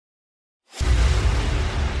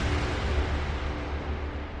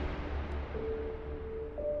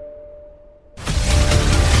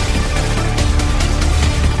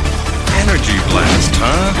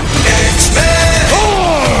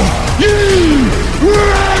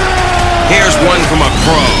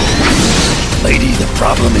Lady, the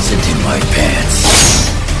problem isn't in my pants.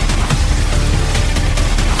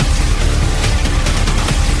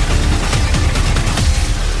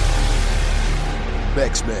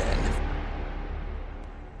 X-Men.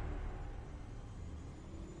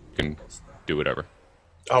 Can do whatever.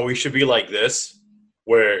 Oh, we should be like this,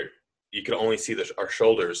 where you can only see our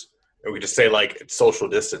shoulders, and we just say like it's social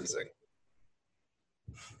distancing.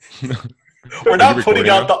 We're not putting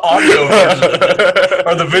out the audio version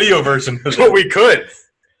or the video version. But we could.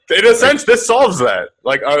 In a sense, this solves that.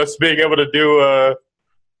 Like us being able to do,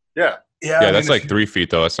 yeah. Yeah, that's like 3 feet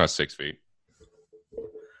though. That's not 6 feet.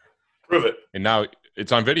 Prove it. And now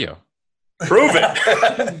it's on video. Prove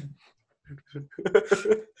it.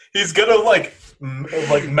 He's gonna like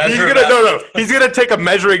measure. He's gonna take a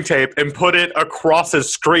measuring tape and put it across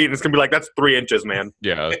his screen. It's gonna be like, that's 3 inches, man.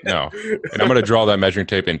 Yeah, no. And I'm gonna draw that measuring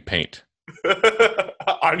tape in paint.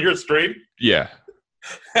 On your screen? Yeah.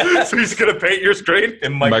 So he's gonna paint your screen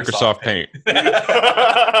in Microsoft Paint.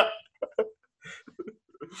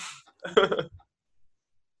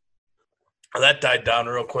 That died down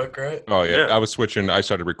real quick, right? Oh yeah. I was switching. I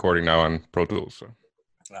started recording now on Pro Tools. So.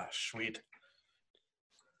 Ah, sweet.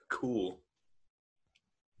 Cool.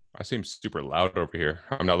 I seem super loud over here.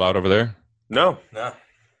 I'm not loud over there. No.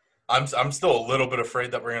 I'm still a little bit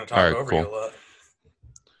afraid that we're gonna talk over you a lot.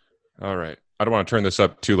 All right. I don't want to turn this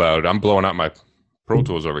up too loud. I'm blowing out my Pro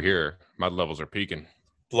Tools over here. My levels are peaking.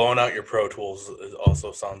 Blowing out your Pro Tools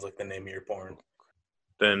also sounds like the name of your porn.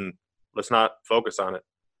 Then let's not focus on it.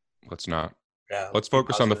 Let's not. Yeah. Let's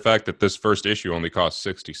focus on the fact that this first issue only cost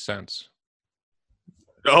 60 cents.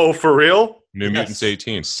 Oh, for real? New Mutants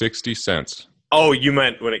 18, 60 cents. Oh, you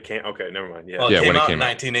meant when it came. Okay, never mind. Yeah. Well, Yeah, when it out came in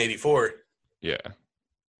 1984. Yeah.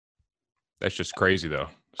 That's just crazy, though.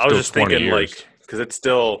 I was Still just thinking, 20 years. like, because it's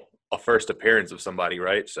still a first appearance of somebody,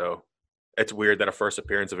 right? So it's weird that a first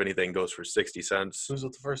appearance of anything goes for 60 cents. Who's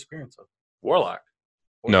the first appearance of? Warlock.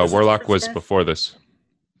 No, Was it Warlock the first was appearance? before this.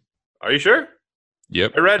 Are you sure?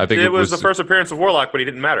 Yep. I read I think it was the first appearance of Warlock, but he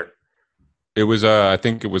didn't matter. It was, I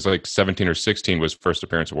think it was like 17 or 16 was first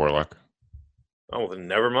appearance of Warlock. Oh, well, then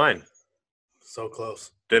never mind. So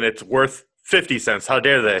close. Then it's worth 50 cents. How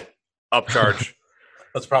dare they upcharge?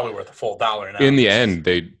 That's probably worth a full $1 now. In the end,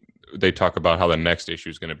 they talk about how the next issue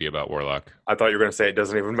is going to be about Warlock. I thought you were going to say it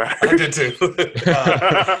doesn't even matter. I did too.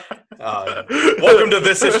 Welcome to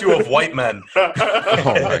this issue of White Men. Oh,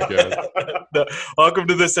 my God. Welcome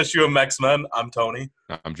to this issue of X-Men. I'm Tony.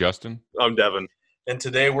 I'm Justin. I'm Devin. And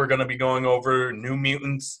today we're going to be going over New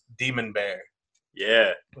Mutants Demon Bear.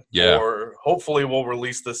 Yeah. Yeah. Or hopefully we'll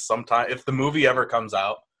release this sometime. If the movie ever comes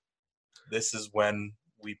out, this is when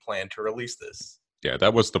we plan to release this. Yeah,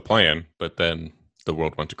 that was the plan, but then the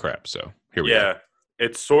world went to crap, so here we Yeah. go.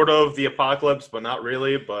 It's sort of the apocalypse, but not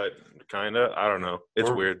really, but kind of. I don't know. It's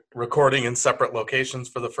We're weird. Recording in separate locations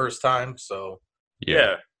for the first time, so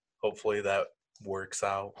Yeah. hopefully that works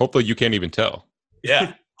out. Hopefully you can't even tell.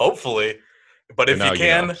 Yeah, hopefully. But if Now you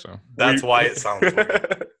can, know, so. that's why it sounds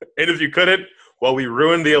weird. And if you couldn't, well, we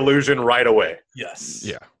ruined the illusion right away. Yes.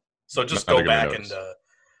 Yeah. So just Now go they're gonna back and notice.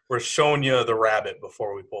 we're showing you the rabbit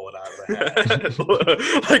before we pull it out of the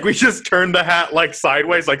hat. Like we just turned the hat like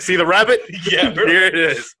sideways. Like, see the rabbit? Yeah, Here it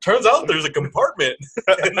is. turns out there's a compartment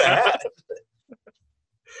in the hat.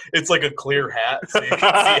 It's like a clear hat, so you can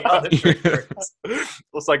see how the trick turns.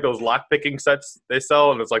 Looks like those lock picking sets they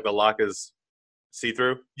sell, and it's like the lock is see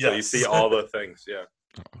through. So you Yes. see all the things. Yeah.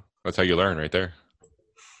 That's how you learn right there.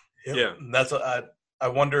 Yep. Yeah. And that's what I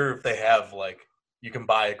wonder if they have, like, you can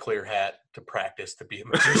buy a clear hat to practice to be a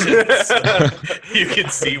magician. So you can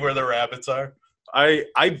see where the rabbits are.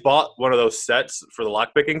 I bought one of those sets for the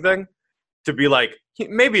lock picking thing to be like,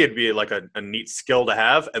 maybe it'd be like a neat skill to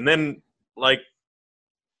have, and then like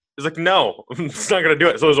it's like, no, it's not gonna do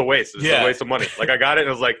it. So it was a waste. It's a waste of money. Like I got it and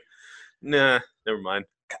I was like, nah, never mind.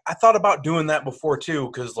 I thought about doing that before too,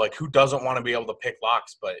 because like, who doesn't want to be able to pick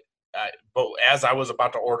locks? But as I was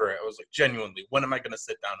about to order it, I was like, genuinely, when am I going to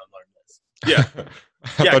sit down and learn this? Yeah.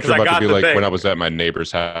 I Yeah, thought 'cause you I were about got to be the like thing. when I was at my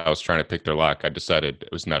neighbor's house trying to pick their lock. I decided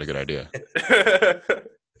it was not a good idea.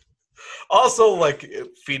 Also, like,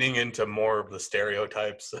 feeding into more of the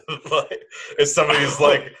stereotypes. Like, if somebody's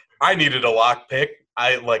like, I needed a lock pick,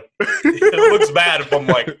 I like, it looks bad if I'm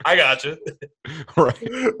like, I got you. Right.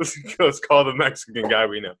 Let's call the Mexican guy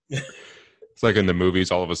we know. It's like in the movies,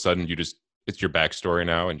 all of a sudden it's your backstory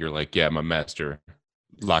now, and you're like, yeah, I'm a master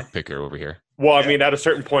lock picker over here. Well, I mean, at a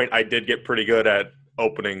certain point, I did get pretty good at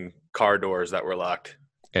opening car doors that were locked.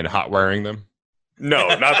 And hot wiring them? No,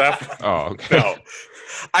 not that. Oh, okay. No.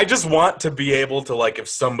 I just want to be able to, like, if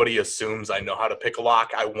somebody assumes I know how to pick a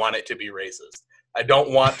lock, I want it to be racist. I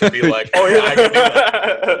don't want to be like, oh yeah, I can do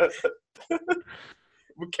that.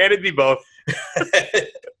 Can it be both? Yeah,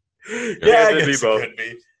 I It'd be guess both. it could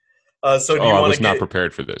be. So do Oh, you I want was to not get?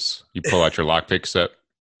 prepared for this. You pull out your lockpick set.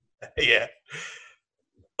 Yeah.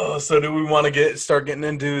 So do we want to start getting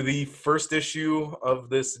into the first issue of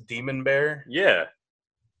this Demon Bear? Yeah.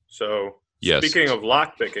 So Yes. speaking of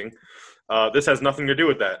lockpicking, this has nothing to do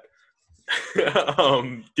with that.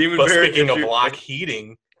 Demon But Bear speaking of issue- lock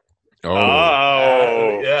heating,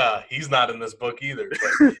 Oh, yeah, he's not in this book either.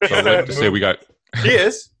 But so I'd like to say we got. He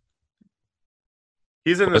is.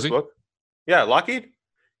 He's in Was this he? book. Yeah, Lockheed.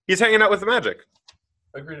 He's hanging out with the magic.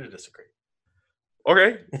 agree to disagree.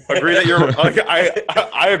 Okay, agree that you're.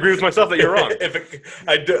 I agree with myself that you're wrong.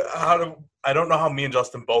 I don't know how me and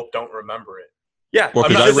Justin both don't remember it. Yeah, Well,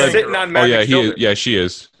 I'm 'cause just I read- sitting on Oh magic. yeah, he is. shoulder. Yeah, she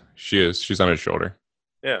is. She is. She's on his shoulder.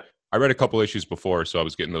 Yeah. I read a couple issues before, so I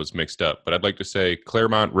was getting those mixed up. But I'd like to say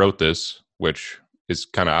Claremont wrote this, which is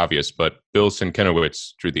kind of obvious, but Bill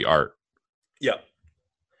Sienkiewicz drew the art, Yeah.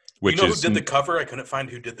 which you know who is did the cover? I couldn't find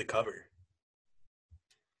who did the cover.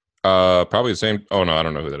 probably the same. Oh no, I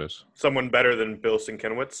don't know who that is. Someone better than Bill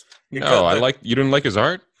Sienkiewicz. No, I like. You didn't like his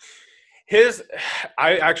art?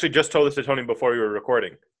 I actually just told this to Tony before we were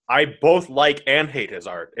recording. I both like and hate his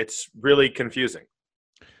art. It's really confusing.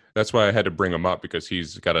 That's why I had to bring him up because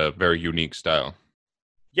he's got a very unique style.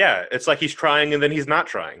 Yeah, it's like he's trying and then he's not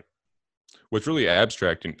trying. What's really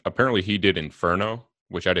abstract, and apparently he did Inferno,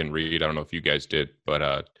 which I didn't read. I don't know if you guys did,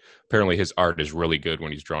 but apparently his art is really good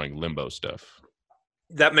when he's drawing Limbo stuff.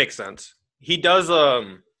 That makes sense. He does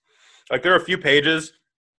like there are a few pages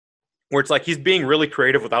where it's like he's being really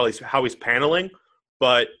creative with how he's paneling,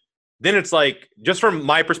 but then it's like just from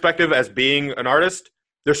my perspective as being an artist,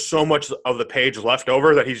 there's so much of the page left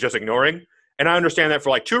over that he's just ignoring. And I understand that for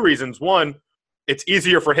like two reasons. One, it's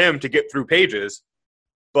easier for him to get through pages,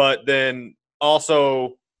 but then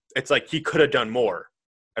also it's like he could have done more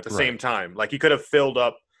at the Right. same time. Like he could have filled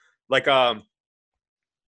up like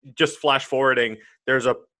just flash forwarding, there's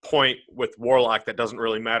a point with Warlock that doesn't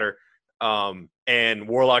really matter. And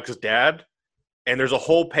Warlock's dad, and there's a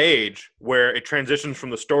whole page where it transitions from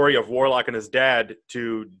the story of Warlock and his dad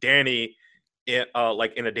to Danny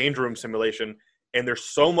like in a danger room simulation, and there's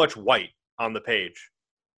so much white on the page.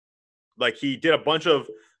 Like he did a bunch of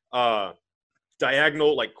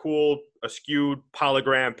diagonal, like cool, askewed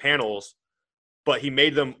polygram panels, but he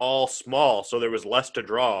made them all small, so there was less to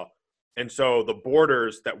draw. And so the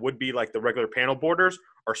borders that would be like the regular panel borders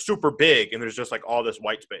are super big, and there's just like all this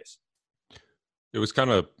white space. It was kind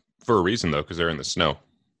of for a reason though, because they're in the snow.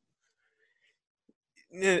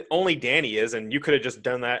 Only Danny is, and you could have just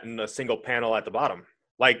done that in a single panel at the bottom.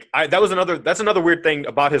 Like that's another weird thing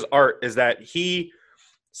about his art is that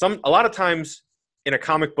a lot of times in a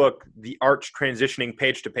comic book, the art's transitioning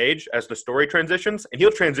page to page as the story transitions, and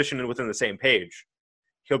he'll transition within the same page.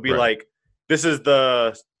 He'll be Right. like, this is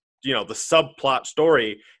the subplot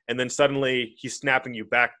story, and then suddenly he's snapping you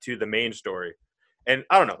back to the main story. And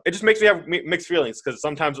I don't know, it just makes me have mixed feelings because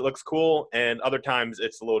sometimes it looks cool and other times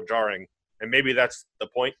it's a little jarring. And maybe that's the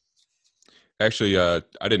point. Actually, I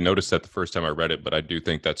didn't notice that the first time I read it, but I do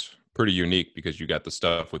think that's pretty unique because you got the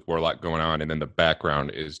stuff with Warlock going on, and then the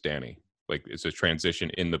background is Danny. Like it's a transition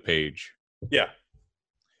in the page. Yeah.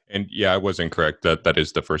 And yeah, I was incorrect. That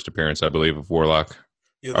is the first appearance, I believe, of Warlock.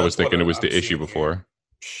 Yeah, I was that's what thinking it was I'm the issue seeing here. before.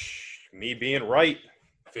 Me being right.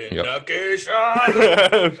 Vindication.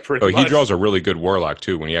 Pretty Oh, he much. draws a really good Warlock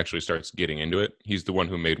too when he actually starts getting into it. He's the one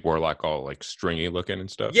who made Warlock all like stringy looking and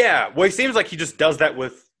stuff. Yeah, well, he seems like he just does that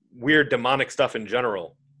with weird demonic stuff in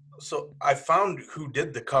general. So I found who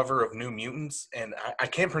did the cover of New Mutants, and I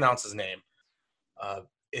can't pronounce his name.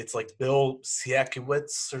 It's like Bill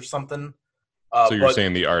Sienkiewicz or something. So you're but-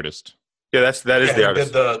 saying the artist? Yeah, that is yeah, the who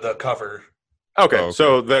artist. did the cover. Okay, Oh, okay.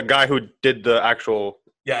 so the guy who did the actual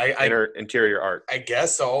Yeah, interior art. I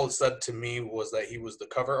guess all it said to me was that he was the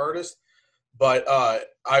cover artist. But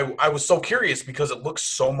I was so curious because it looks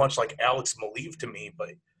so much like Alex Maleev to me, but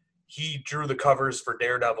he drew the covers for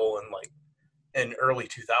Daredevil in early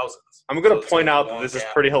 2000s. I'm going So to it's point like a out that long this is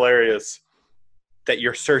gap. pretty hilarious that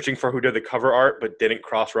you're searching for who did the cover art but didn't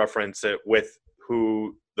cross-reference it with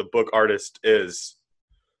who the book artist is.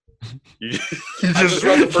 You I just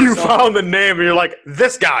read the first you one. found the name and you're like,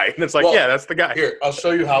 this guy. And it's like, Well, yeah, that's the guy. Here, I'll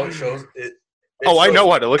show you how it shows it. Oh, I shows know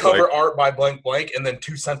what it looks cover like. art by blank blank, and then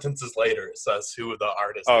 2 sentences later it says who the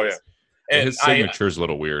artist Oh, is. yeah. And His I, signature's a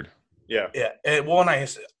little weird. Yeah. yeah,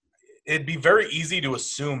 it'd be very easy to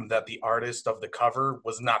assume that the artist of the cover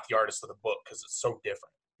was not the artist of the book because it's so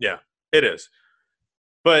different. It is.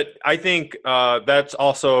 But I think that's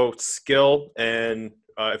also skill, and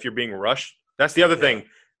if you're being rushed, that's the other thing.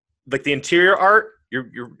 Like the interior art,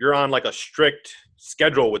 you're on like a strict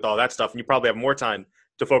schedule with all that stuff, and you probably have more time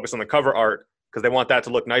to focus on the cover art because they want that to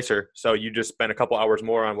look nicer. So you just spend a couple hours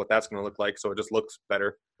more on what that's going to look like, so it just looks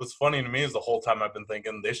better. What's funny to me is the whole time I've been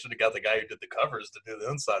thinking they should have got the guy who did the covers to do the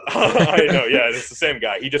inside of the book. I know, yeah, it's the same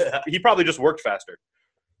guy. He probably just worked faster.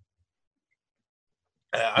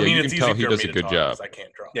 I mean, you it's can easy tell for he me does to a good talk job. 'cause I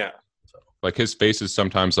can't draw. Yeah. So. Like his face is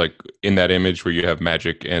sometimes like in that image where you have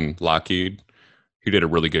Magic and Lockheed. He did a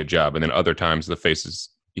really good job, and then other times the faces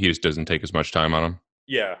he just doesn't take as much time on them.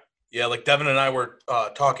 Yeah. Yeah, like Devin and I were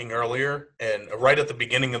talking earlier, and right at the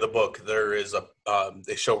beginning of the book, there is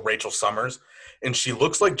they show Rachel Summers, and she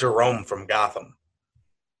looks like Jerome from Gotham.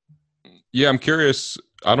 Yeah, I'm curious.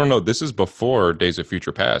 I don't know. This is before Days of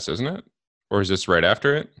Future Past, isn't it? Or is this right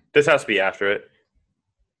after it? This has to be after it.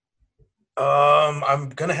 I'm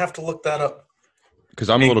gonna have to look that up. Because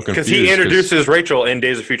I'm a little confused. Because he introduces Rachel in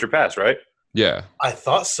Days of Future Past, right? Yeah, I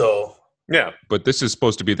thought so. Yeah. but this is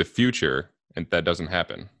supposed to be the future, and that doesn't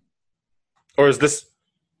happen. Or is this?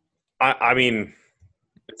 I mean,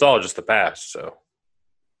 it's all just the past. So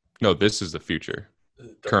No, this is the future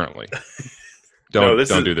currently. No,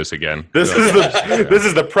 Don't do this again. this Don't is do this the again. this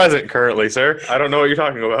is the present currently, sir. I don't know what you're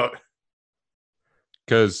talking about.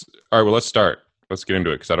 Because all right, well, let's start. Let's get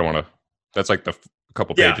into it because I don't want to. That's like the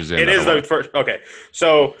couple Yeah, pages in. it I is don't the wanna- first. Okay,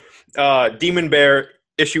 so Demon Bear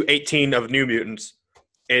issue 18 of New Mutants.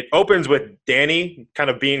 It opens with Danny kind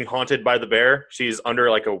of being haunted by the bear. She's under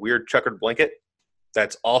like a weird checkered blanket.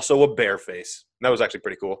 That's also a bear face. That was actually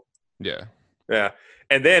pretty cool. Yeah. Yeah.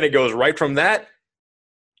 And then it goes right from that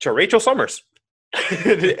to Rachel Summers.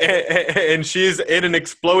 and she's in an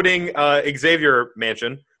exploding Xavier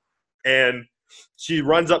mansion. And she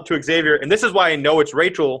runs up to Xavier. And this is why I know it's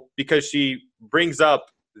Rachel, because she brings up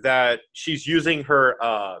that she's using her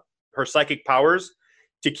psychic powers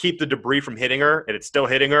to keep the debris from hitting her. And it's still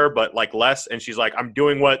hitting her, but like less. And she's like, I'm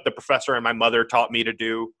doing what the professor and my mother taught me to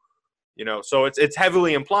do. You know, so it's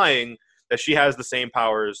heavily implying that she has the same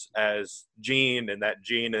powers as Jean, and that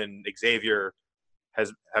Jean and Xavier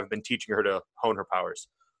have been teaching her to hone her powers.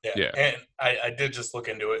 Yeah. And I did just look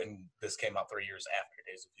into it, and this came out 3 years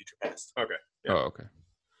after Days of Future Past. Okay. Yeah. Oh, okay.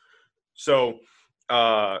 So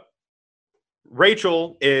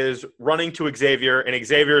Rachel is running to Xavier, and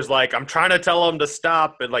Xavier's like, I'm trying to tell him to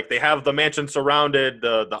stop. And like they have the mansion surrounded,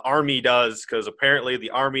 the army does, because apparently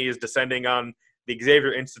the army is descending on the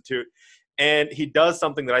Xavier Institute. And he does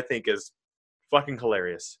something that I think is fucking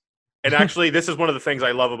hilarious. And actually, this is one of the things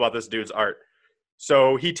I love about this dude's art.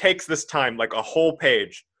 So he takes this time, like a whole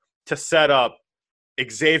page, to set up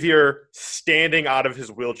Xavier standing out of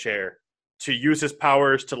his wheelchair to use his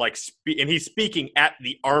powers to like speak. And he's speaking at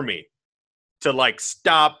the army to like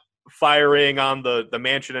stop firing on the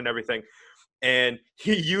mansion and everything. And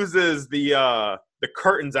he uses the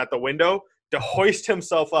curtains at the window to hoist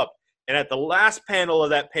himself up. And at the last panel of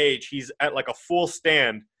that page, he's at like a full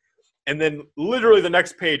stand. And then literally the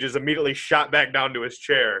next page is immediately shot back down to his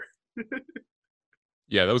chair.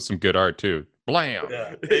 Yeah, that was some good art too. Blam.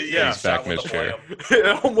 Yeah. Yeah. He's back in his chair.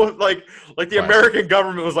 Almost like the Classic. American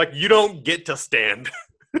government was like, you don't get to stand.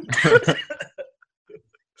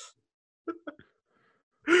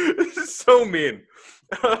 This is so mean.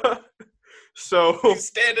 So He's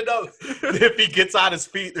standing up. If he gets on his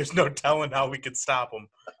feet, there's no telling how we could stop him.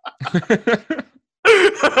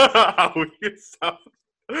 how we can stop.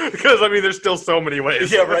 Because I mean, there's still so many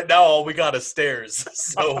ways. Yeah, right now all we got is stairs,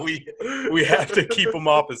 so we have to keep him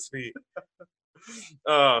off his feet.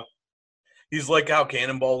 He's like how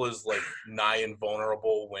Cannonball is like nigh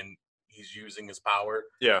invulnerable when he's using his power.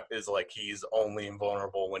 Yeah. Is like he's only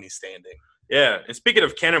invulnerable when he's standing. Yeah, and speaking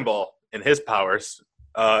of Cannonball and his powers,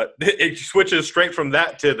 it switches straight from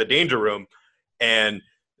that to the Danger Room, and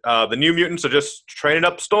the New Mutants are just training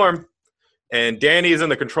up Storm, and Danny's in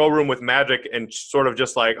the control room with Magic, and sort of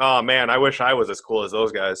just like, oh man, I wish I was as cool as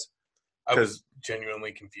those guys. I was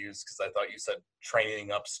genuinely confused because I thought you said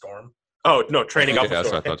training up Storm. Oh no, training up Yeah, that's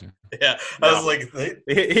Storm. what I thought. Yeah, No. I was like,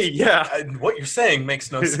 Yeah, what you're saying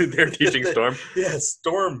makes no sense. they're teaching Storm. Yeah,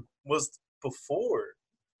 Storm was before.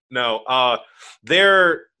 No,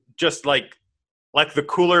 they're just like the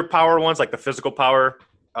cooler power ones, like the physical power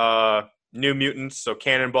New Mutants. So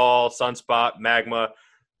Cannonball, Sunspot, Magma.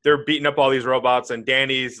 They're beating up all these robots, and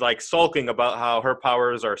Danny's like sulking about how her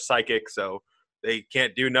powers are psychic, so they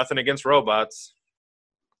can't do nothing against robots.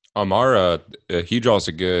 Amara, he draws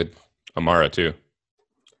a good Amara too.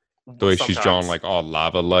 The way she's drawn Sometimes. like all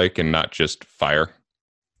lava-like and not just fire.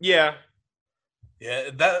 Yeah, Yeah,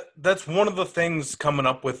 that's one of the things coming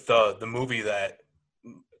up with the movie that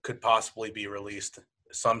could possibly be released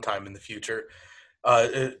sometime in the future.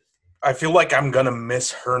 I feel like I'm gonna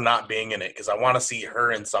miss her not being in it because I want to see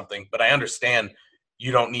her in something. But I understand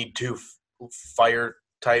you don't need two fire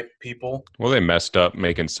type people. Well, they messed up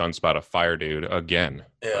making Sunspot a fire dude again.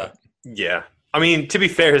 Yeah. Yeah. I mean, to be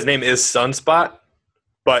fair, his name is Sunspot,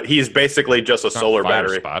 but he's basically just a It's not solar Fire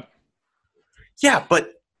battery. Spot. Yeah,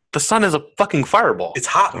 but the sun is a fucking fireball. It's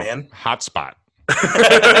hot, man. Hot spot. Like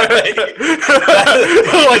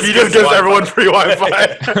he just gives everyone free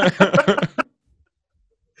Wi-Fi.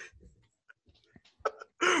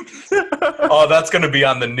 Oh, that's going to be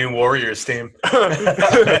on the new Warriors team.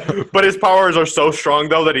 But his powers are so strong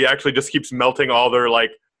though that he actually just keeps melting all their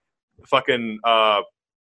like fucking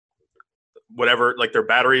whatever, like their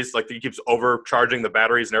batteries. Like he keeps overcharging the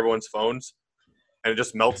batteries in everyone's phones, and it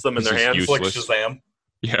just melts them in This their is hands. It's like Useless. Shazam.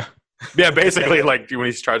 Yeah. Yeah, basically like when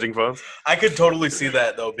he's charging phones. I could totally see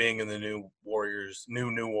that though, being in the new Warriors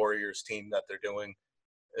team that they're doing.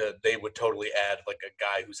 They would totally add like a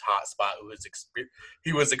guy who's hotspot who is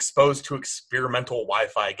he was exposed to experimental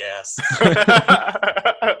Wi-Fi gas.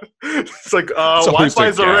 It's like always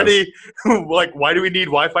Wi-Fi's the gas. already like. Why do we need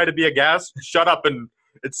Wi-Fi to be a gas? Shut up, and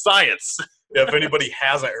it's science. Yeah, if anybody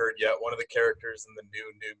hasn't heard yet, one of the characters in the New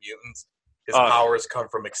Mutants, his powers come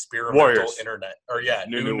from experimental Warriors. internet. Or yeah,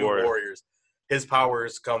 New new Warriors. Warriors. His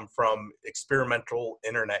powers come from experimental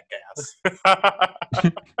internet gas,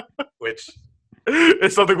 which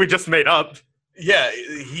It's something we just made up. yeah,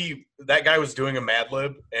 that guy was doing a Mad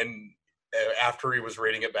Lib, and after he was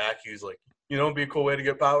reading it back, he was like, you know, it'd be a cool way to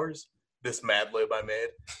get powers. This Mad Lib I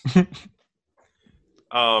made.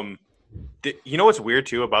 You know what's weird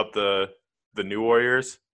too about the New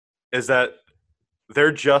Warriors is that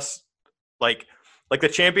they're just like the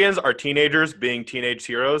champions are teenagers being teenage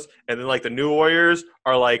heroes, and then like the New Warriors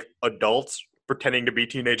are like adults pretending to be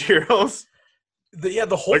teenage heroes. The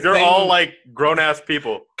whole Like they're thing, all like grown ass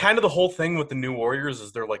people. kind of the whole thing with the New Warriors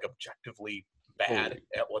is they're like objectively bad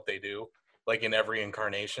at what they do, like in every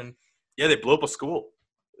incarnation. Yeah, they blew up a school.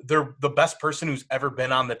 They're the best person who's ever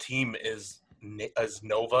been on the team is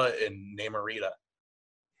Nova and Namorita.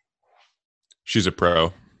 She's a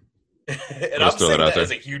pro. And Let's I'm throw saying that out that there.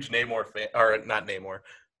 as a huge Namor fan, or not Namor,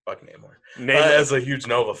 fuck Namor. As As a huge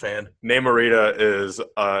Nova fan. Namorita is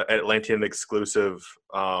Atlantean exclusive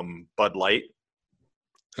Bud Light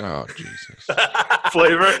Oh, Jesus.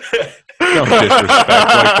 flavor. Don't disrespect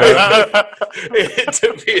like that. It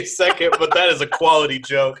took me a second, but that is a quality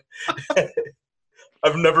joke.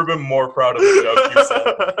 I've never been more proud of the joke you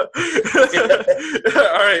said.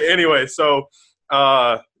 All right. Anyway, so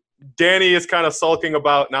Danny is kind of sulking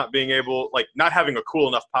about not being able, like, not having a cool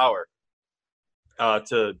enough power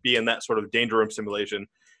to be in that sort of danger room simulation.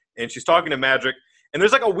 And she's talking to Magic, and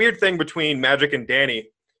there's like a weird thing between Magic and Danny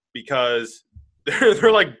because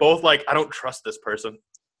they're like both like, I don't trust this person,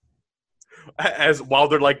 as while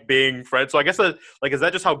they're like being friends. So I guess that, like, is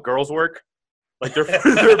that just how girls work? Like they're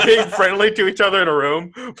being friendly to each other in a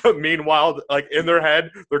room, but meanwhile, like in their head,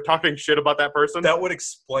 they're talking shit about that person. That would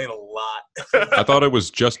explain a lot. I thought it was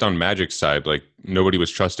just on Magic's side. Like, nobody was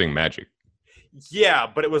trusting Magic. Yeah,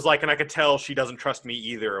 but it was like, and I could tell she doesn't trust me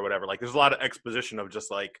either, or whatever. Like, there's a lot of exposition of just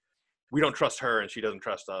like, we don't trust her, and she doesn't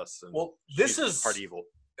trust us. And Well, this she's is part evil.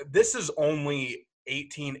 This is only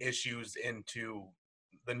 18 issues into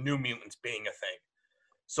the New Mutants being a thing.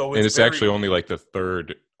 So And it's very- actually only like the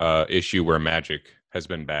third issue where Magic has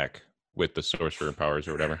been back with the Sorcerer powers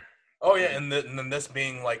or whatever. Oh yeah, and then this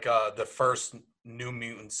being like the first New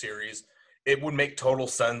Mutant series, it would make total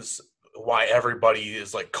sense why everybody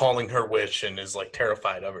is like calling her witch and is like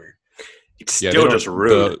terrified of her. It's Yeah, still they don't- just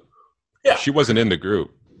rude. Yeah. She wasn't in the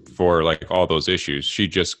group for like all those issues. She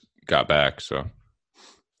just got back. So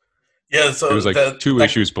Yeah, so it was like the- two that-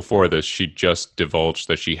 issues before this. She just divulged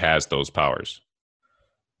that she has those powers.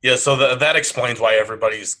 Yeah, so that explains why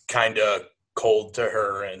everybody's kind of cold to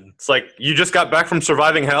her, and It's like, you just got back from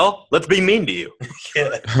surviving hell? Let's be mean to you.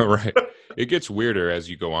 yeah, Right. It gets weirder as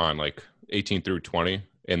you go on, like 18 through 20.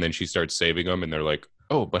 And then she starts saving them. And they're like,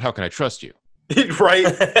 oh, but how can I trust you? Right?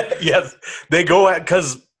 yes, they go at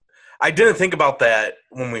because I didn't think about that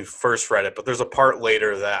when we first read it, but there's a part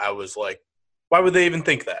later that I was like, why would they even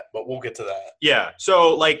think that? But we'll get to that. Yeah.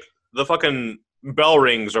 So, like, the fucking bell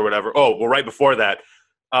rings or whatever. Oh, well, right before that.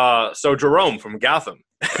 So Jerome from Gotham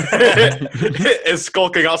is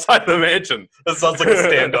skulking outside the mansion. That sounds like a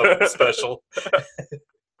stand-up special.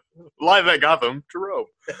 Live at Gotham, Jerome.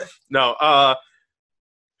 No,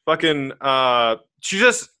 she's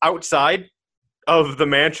just outside of the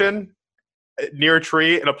mansion near a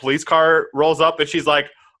tree, and a police car rolls up, and she's like,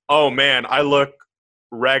 oh man, I look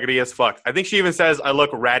raggedy as fuck. I think she even says, I look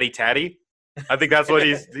ratty-tatty. I think that's what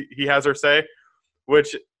he has her say,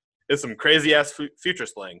 which is some crazy-ass future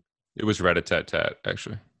slang. It was rat-a-tat-tat,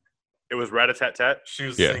 actually. It was rat-a-tat-tat. She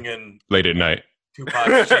was Yeah. singing. Late at night.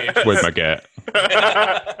 Tupac changes. With my cat.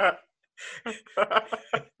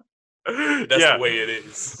 That's the way it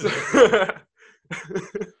is.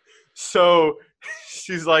 So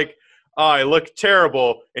she's like, oh, I look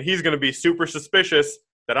terrible, and he's going to be super suspicious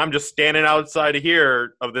that I'm just standing outside of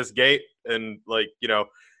here of this gate, and like, you know,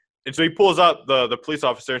 and so he pulls up the police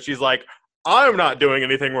officer, and she's like, I'm not doing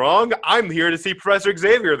anything wrong. I'm here to see Professor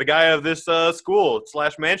Xavier, the guy of this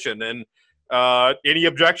school/mansion, and any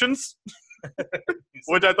objections?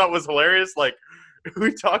 Which I thought was hilarious. Like,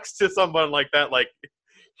 who talks to someone like that? Like,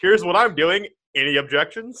 here's what I'm doing. Any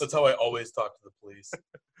objections? That's how I always talk to the police.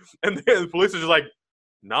 And then the police are just like,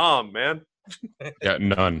 nah, man. Yeah,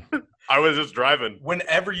 none. I was just driving.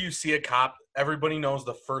 Whenever you see a cop, everybody knows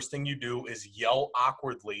the first thing you do is yell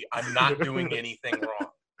awkwardly, I'm not doing anything wrong.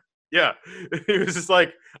 Yeah. He was just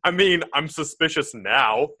like, I mean, I'm suspicious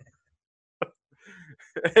now.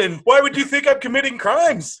 And Why would you think I'm committing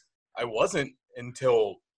crimes? I wasn't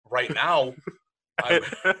until right now.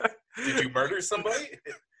 Did you murder somebody?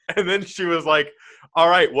 And then she was like, all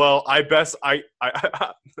right, well, I guess I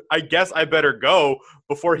better go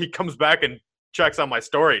before he comes back and checks on my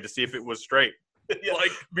story to see if it was straight. Yeah,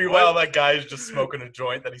 like, meanwhile, that guy is just smoking a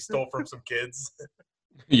joint that he stole from some kids.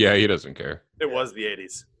 Yeah, he doesn't care. It was the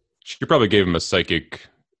 80s. She probably gave him a psychic,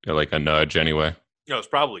 like a nudge anyway. No, it's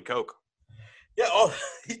probably Coke. Yeah,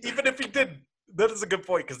 even if he did, that is a good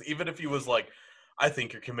point, because even if he was like, I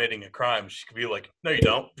think you're committing a crime, she could be like, no, you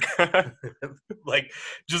don't. Like,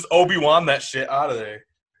 just Obi-Wan that shit out of there.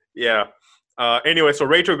 Yeah. Anyway, so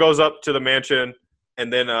Rachel goes up to the mansion,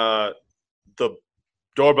 and then the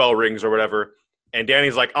doorbell rings or whatever, and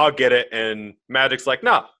Danny's like, I'll get it, and Magic's like,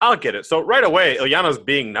 no, I'll get it. So right away, Illyana's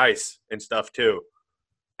being nice and stuff too.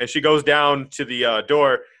 And she goes down to the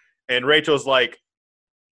door, and Rachel's like,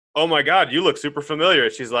 oh my God, you look super familiar.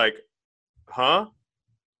 She's like, huh?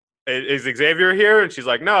 Is Xavier here? And she's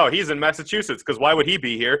like, no, he's in Massachusetts, because why would he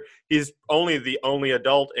be here? He's the only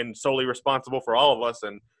adult and solely responsible for all of us.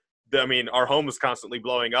 And I mean, our home is constantly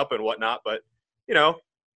blowing up and whatnot, but you know.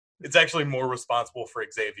 It's actually more responsible for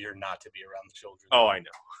Xavier not to be around the children. Oh, I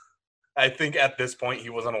know. I think at this point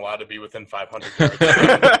he wasn't allowed to be within 500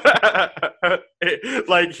 yards.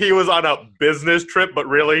 Like he was on a business trip, but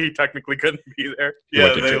really he technically couldn't be there.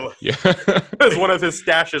 Yeah, Yeah, because one of his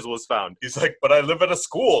stashes was found. He's like, but I live at a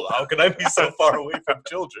school. How can I be so far away from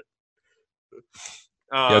children?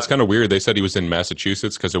 Yeah, it's kind of weird. They said he was in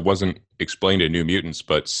Massachusetts because it wasn't explained in New Mutants,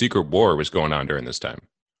 but Secret War was going on during this time.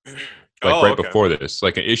 Like before this.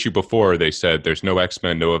 Like an issue before, they said there's no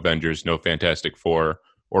X-Men, no Avengers, no Fantastic Four,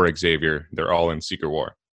 or Xavier. They're all in Secret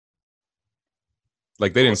War.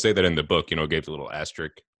 Like, they didn't say that in the book, gave the little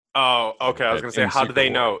asterisk. Oh, okay. I was going to say, how do they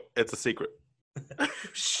War. know it's a secret?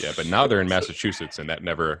 Yeah, but now they're in Massachusetts, and that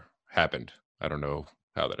never happened. I don't know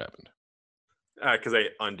how that happened. Because they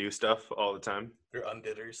undo stuff all the time. They're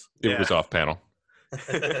undidders. It was off panel.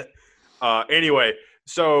 Anyway,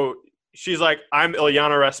 so she's like, I'm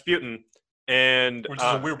Illyana Rasputin. And Which is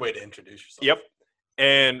a weird way to introduce yourself. Yep.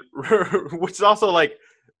 And which is also like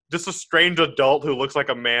just a strange adult who looks like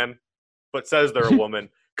a man but says they're a woman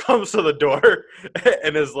comes to the door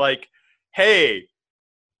and is like, hey,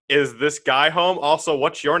 is this guy home? Also,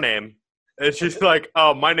 what's your name? And she's like,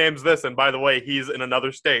 oh, my name's this. And by the way, he's in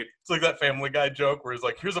another state. It's like that Family Guy joke where he's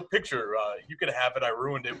like, here's a picture. You can have it. I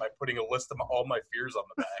ruined it by putting a list of all my fears on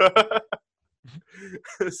the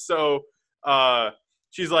back. So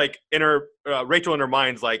she's like, Rachel in her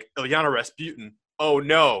mind's like, Illyana Rasputin. Oh,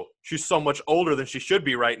 no. She's so much older than she should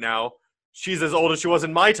be right now. She's as old as she was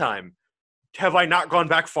in my time. Have I not gone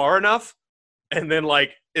back far enough? And then,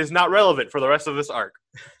 like, is not relevant for the rest of this arc.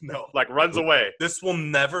 No. Like, runs away. This will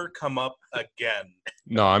never come up again.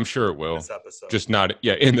 No, I'm sure it will. This episode. Just not,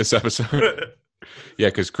 in this episode. Yeah,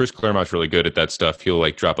 because Chris Claremont's really good at that stuff. He'll,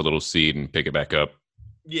 like, drop a little seed and pick it back up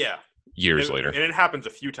Yeah. years later. And it happens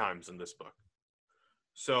a few times in this book.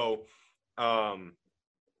 So,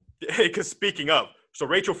 because speaking of, so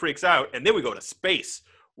Rachel freaks out, and then we go to space,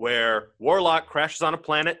 where Warlock crashes on a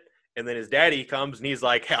planet, and then his daddy comes, and he's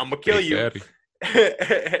like, hey, I'm going to kill Hey, you. Daddy.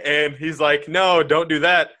 And he's like, no, don't do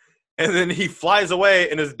that. And then he flies away,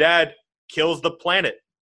 and his dad kills the planet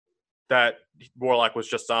that Warlock was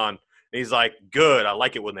just on. And he's like, good, I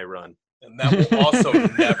like it when they run. And that will also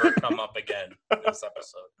never come up again in this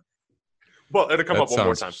episode. Well, it'll come That up one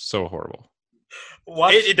more sounds time. so horrible.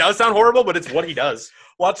 Watch, It does sound horrible, but it's what he does.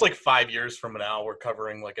 watch like 5 years from now, we're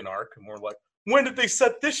covering like an arc, and we're like, when did they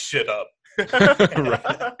set this shit up?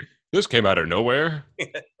 Right. This came out of nowhere.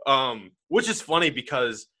 Which is funny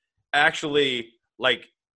because actually, like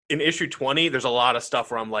in issue 20, there's a lot of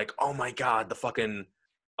stuff where I'm like, oh my god, the fucking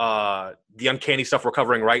the uncanny stuff we're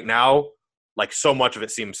covering right now like so much of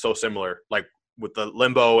it seems so similar, like with the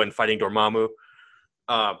Limbo and fighting Dormammu.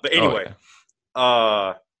 But anyway,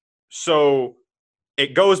 so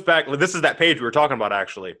it goes back. This is that page we were talking about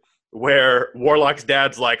actually, where Warlock's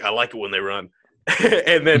dad's like, "I like it when they run,"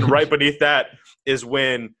 and then right beneath that is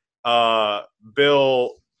when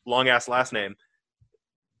Bill, long ass last name,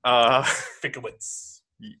 Fikowitz.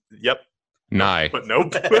 Yep. Nye. But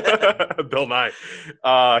nope. Bill Nye.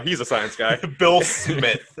 He's a science guy. Bill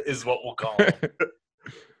Smith is what we'll call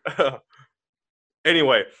him.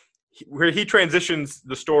 Anyway, where he transitions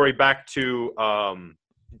the story back to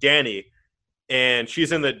Danny, and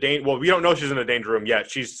she's in the well, we don't know she's in the danger room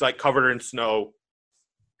yet. She's like covered in snow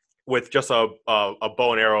with just a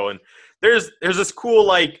bow and arrow, and there's this cool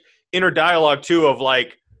like inner dialogue too of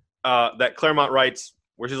like that Claremont writes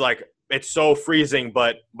where she's like, it's so freezing,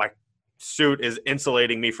 but my suit is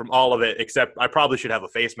insulating me from all of it, except I probably should have a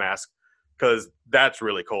face mask because that's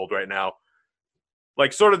really cold right now.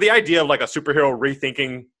 Like sort of the idea of like a superhero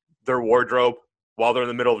rethinking their wardrobe while they're in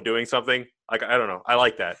the middle of doing something. Like, I don't know. I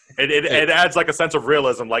like that. It adds like a sense of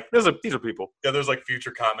realism. Like these are people. Yeah, there's like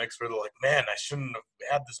future comics where they're like, man, I shouldn't have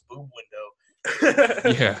had this boob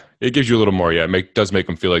window. Yeah, it gives you a little more. Yeah, it does make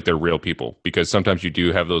them feel like they're real people, because sometimes you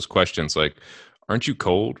do have those questions like, aren't you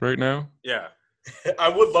cold right now? Yeah. I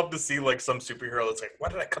would love to see like some superhero that's like, why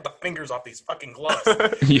did I cut the fingers off these fucking gloves?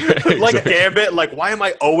 Yeah, exactly. Like Gambit, like why am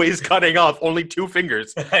I always cutting off only 2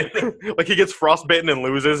 fingers? Like he gets frostbitten and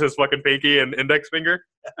loses his fucking pinky and index finger.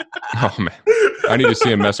 Oh man, I need to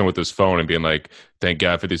see him messing with his phone and being like, thank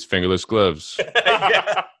God for these fingerless gloves.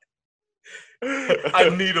 Yeah. I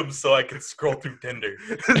need them so I can scroll through Tinder.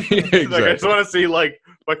 Exactly. Like I just want to see like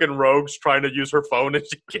fucking Rogues trying to use her phone and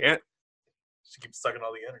she can't. She keeps sucking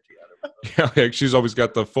all the energy out of it. Yeah, like she's always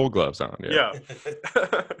got the full gloves on. Yeah.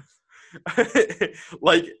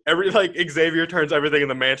 Like Xavier turns everything in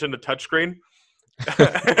the mansion to touchscreen.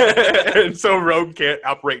 And so Rogue can't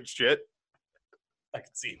operate shit. I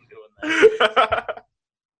can see him doing that.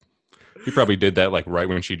 He probably did that like right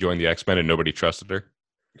when she joined the X-Men and nobody trusted her.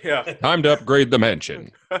 Yeah. Time to upgrade the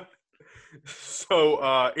mansion.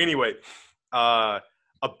 So anyway, a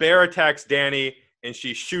bear attacks Danny and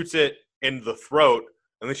she shoots it in the throat,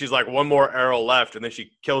 and then she's like, one more arrow left, and then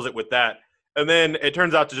she kills it with that. And then it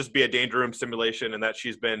turns out to just be a danger room simulation, and that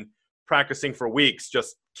she's been practicing for weeks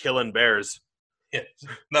just killing bears. Yeah,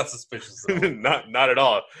 not suspicious at all. Not at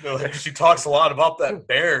all. No, like, she talks a lot about that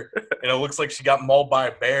bear, and it looks like she got mauled by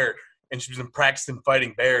a bear, and she's been practicing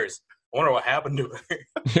fighting bears. I wonder what happened to her.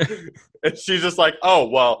 And she's just like, oh,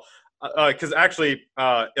 well, because actually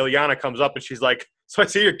Illyana comes up, and she's like, so I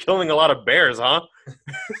see you're killing a lot of bears, huh?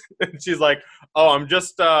 And she's like, oh, I'm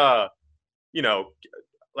just, like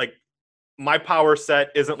my power set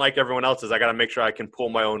isn't like everyone else's. I got to make sure I can pull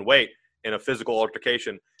my own weight in a physical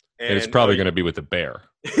altercation. And it's probably going to be with a bear.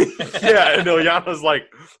 Yeah, and Illyana's like,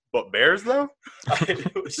 but bears, though?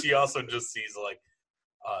 She also just sees, like,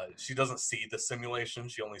 she doesn't see the simulation.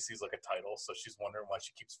 She only sees, like, a title, so she's wondering why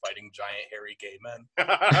she keeps fighting giant, hairy gay men.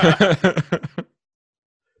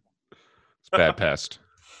 It's bad pest.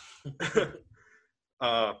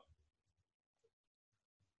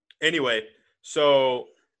 Anyway, so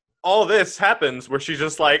all this happens where she's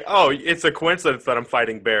just like, oh, it's a coincidence that I'm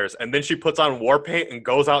fighting bears. And then she puts on war paint and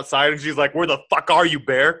goes outside and she's like, where the fuck are you,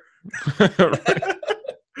 bear?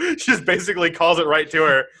 She just basically calls it right to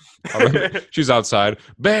her. She's outside.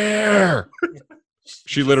 Bear!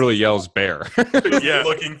 She literally yells bear. Yeah.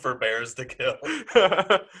 Looking for bears to kill.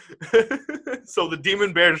 So the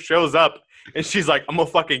demon bear shows up and she's like, I'm gonna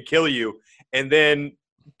fucking kill you. And then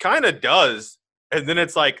kind of does. And then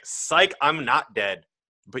it's like, psych, I'm not dead,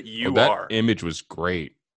 but you are. That image was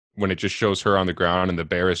great when it just shows her on the ground and the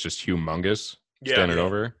bear is just humongous standing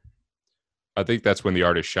over her. I think that's when the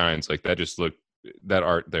artist shines. Like that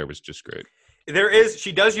art there was just great.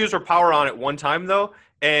 She does use her power on it one time though,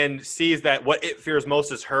 and sees that what it fears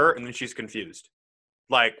most is her, and then she's confused.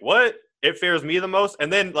 Like, what? It fears me the most?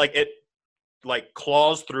 And then like it like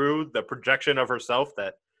claws through the projection of herself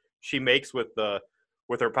that she makes with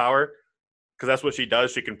her power. Because that's what she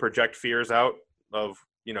does. She can project fears out of,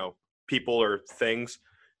 people or things.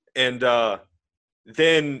 And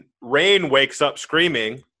then Rain wakes up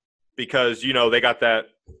screaming because, they got that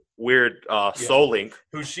weird soul link.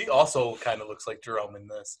 Who she also kind of looks like Jerome in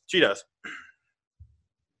this. She does.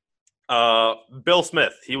 Bill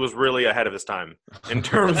Smith, he was really ahead of his time in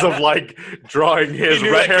terms of like drawing his He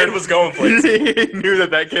knew red that hair. kid was going places. He knew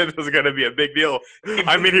that kid was going to be a big deal.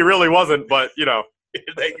 I mean, he really wasn't, but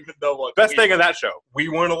They even know what best thing of that show. We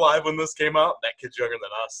weren't alive when this came out. That kid's younger than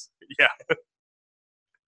us. Yeah.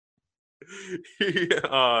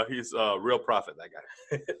 He's a real prophet, that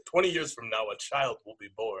guy. 20 years from now, a child will be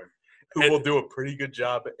born who will do a pretty good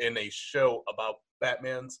job in a show about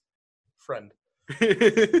Batman's friend.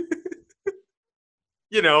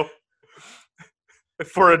 You know,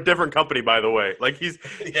 for a different company, by the way. Like he's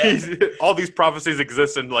all these prophecies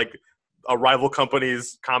exist in like a rival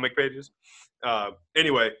company's comic pages.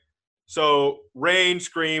 Anyway, so Rain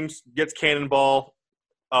screams, gets Cannonball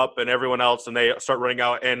up, and everyone else, and they start running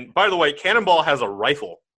out. And by the way, Cannonball has a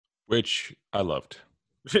rifle, which I loved.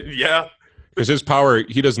 Yeah. Because his power,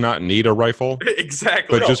 he does not need a rifle.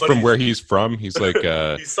 Exactly. But just from where he's from, he's like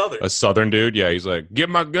he's Southern. a Southern dude. Yeah, he's like, get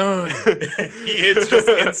my gun. It's just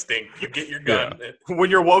instinct. You get your gun. Yeah. When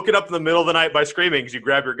you're woken up in the middle of the night by screamings, you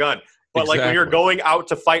grab your gun. But like when you're going out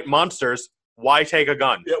to fight monsters, why take a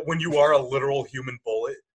gun? Yeah, when you are a literal human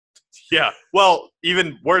bullet. Yeah. Well,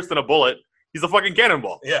 even worse than a bullet, he's a fucking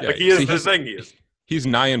cannonball. Yeah. Like he is the thing he is. He's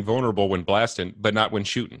nigh invulnerable when blasting, but not when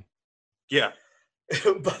shooting. Yeah.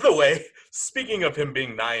 By the way, speaking of him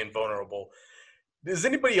being nigh invulnerable, is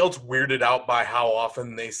anybody else weirded out by how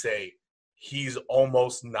often they say he's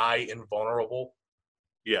almost nigh invulnerable?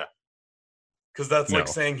 Yeah. Because that's like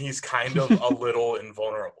saying he's kind of a little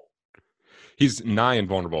invulnerable. He's nigh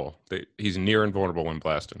invulnerable. He's near invulnerable when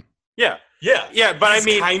blasting. Yeah. Yeah. Yeah, but he's I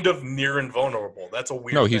mean, kind of near invulnerable. That's a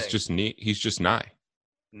weird thing. He's just nigh.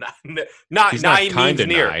 He's nigh means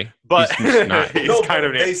near, nigh, but he's nigh. he's kind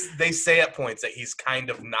of near. They say at points that he's kind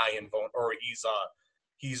of nigh invulnerable, or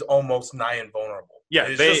he's almost nigh invulnerable. Yeah,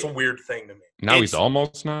 it's just a weird thing to me. Now he's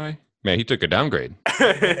almost nigh. Man, he took a downgrade.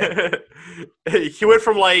 He went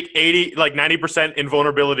from like 90%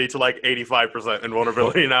 invulnerability to like 85%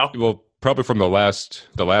 invulnerability now. Well, probably from the last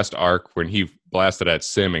arc when he blasted at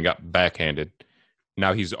Sim and got backhanded.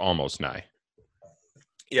 Now he's almost nigh.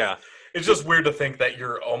 Yeah. It's just weird to think that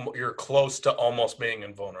you're close to almost being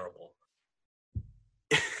invulnerable.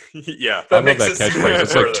 Yeah. I love that catchphrase.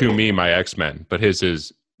 It's like to me, my X-Men, but his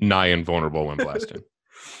is nigh invulnerable when blasting.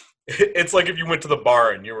 It's like if you went to the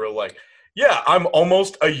bar and you were like, yeah, I'm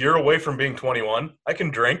almost a year away from being 21. I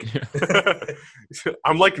can drink.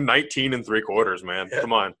 I'm like 19 3/4, man. Yeah.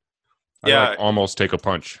 Come on. Yeah. Like almost take a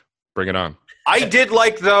punch. Bring it on. I did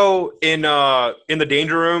like, though, in the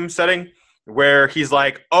Danger Room setting, where he's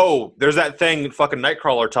like, oh, there's that thing fucking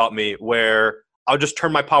Nightcrawler taught me where I'll just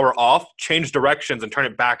turn my power off, change directions, and turn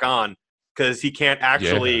it back on because he can't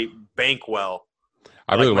actually bank well.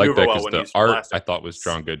 I really like that because the art I thought was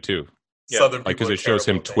drawn good too. Yeah, because it shows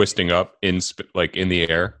him twisting up in the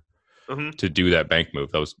air to do that bank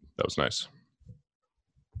move. That was nice.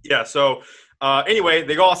 Yeah. So anyway,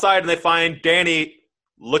 they go outside and they find Danny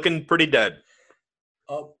looking pretty dead.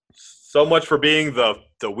 So much for being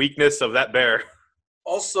the weakness of that bear.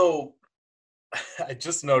 Also, I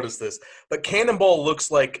just noticed this, but Cannonball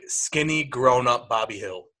looks like skinny, grown-up Bobby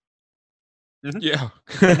Hill. Mm-hmm.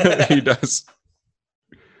 Yeah, he does.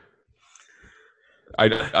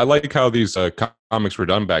 I like how these comics were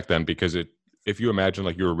done back then because if you imagine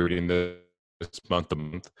like you were reading this month to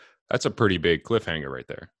month, that's a pretty big cliffhanger right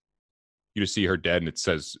there. You just see her dead and it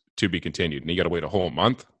says to be continued, and you got to wait a whole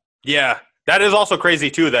month. Yeah. That is also crazy,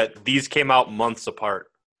 too, that these came out months apart.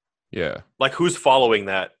 Yeah. Like, who's following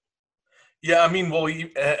that? Yeah, I mean, well,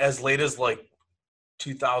 as late as, like,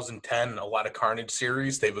 2010, a lot of Carnage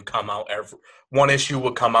series, they would come out one issue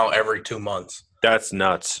would come out every 2 months. That's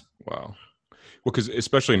nuts. Wow. Well, because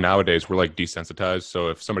especially nowadays, we're, like, desensitized. So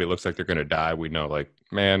if somebody looks like they're going to die, we know, like,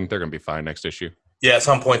 man, they're going to be fine next issue. Yeah, at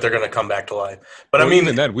some point, they're going to come back to life. But, well, I mean...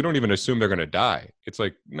 even then, we don't even assume they're going to die. It's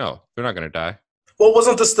like, no, they're not going to die. Well,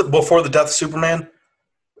 wasn't this before the death of Superman?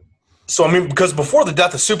 So, I mean, because before the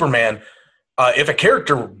death of Superman, if a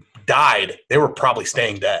character died, they were probably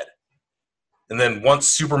staying dead. And then once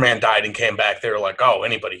Superman died and came back, they were like, oh,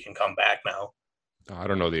 anybody can come back now. I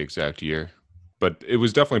don't know the exact year, but it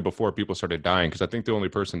was definitely before people started dying because I think the only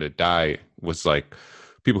person to die was like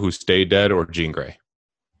people who stayed dead or Jean Grey.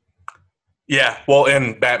 Yeah, well,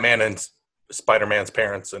 in Batman and Spider-Man's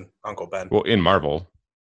parents and Uncle Ben. Well, in Marvel...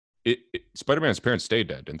 Spider-Man's parents stayed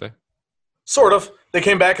dead, didn't they? Sort of. They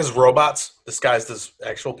came back as robots disguised as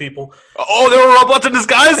actual people. Oh, they were robots in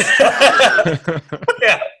disguise?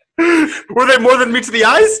 Yeah. Were they more than meets the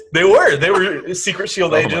eyes? They were. They were secret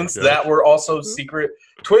S.H.I.E.L.D. agents that were also secret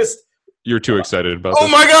twist. You're too excited about this. Oh,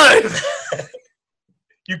 my God!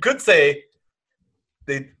 You could say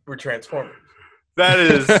they were Transformers. That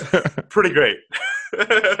is pretty great.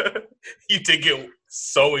 You did get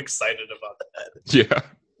so excited about that. Yeah.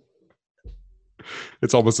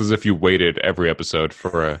 It's almost as if you waited every episode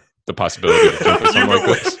for the possibility of doing something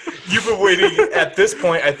like this. You've been waiting at this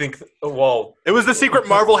point, I think, well... It was the secret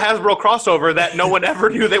Marvel Hasbro crossover that no one ever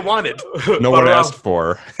knew they wanted. No one asked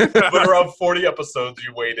for. But around 40 episodes,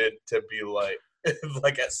 you waited to be like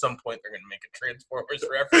at some point they're going to make a Transformers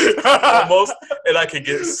reference almost, and I could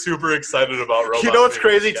get super excited about robots. You know what's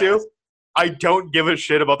crazy, too? I don't give a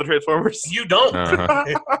shit about the Transformers. You don't. Uh-huh.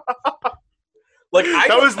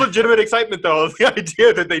 That was legitimate excitement, though, the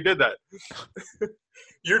idea that they did that.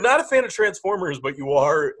 You're not a fan of Transformers, but you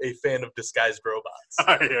are a fan of disguised robots.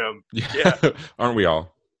 I am. Yeah. Aren't we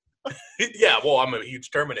all? Yeah, well, I'm a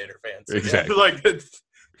huge Terminator fan. So Exactly. Like,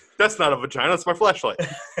 that's not a vagina. That's my flashlight.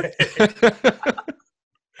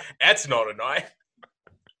 That's not a knife.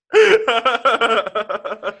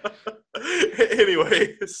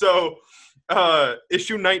 Anyway, so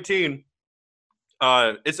issue 19,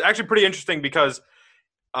 it's actually pretty interesting because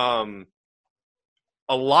a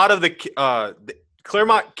lot of the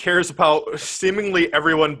Claremont cares about seemingly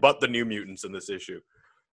everyone but the New Mutants in this issue.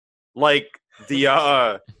 Like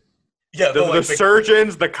the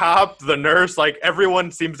surgeons, the cop, the nurse, like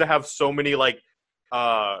everyone seems to have so many like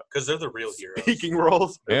because they're the real heroes. speaking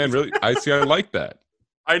roles. And really, I like that.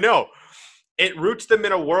 I know. It roots them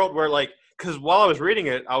in a world where, like, because while I was reading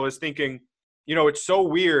it, I was thinking, you know, it's so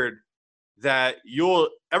weird that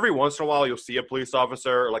every once in a while, you'll see a police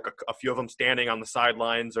officer, or like a few of them standing on the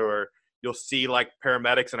sidelines, or you'll see like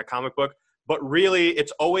paramedics in a comic book. But really,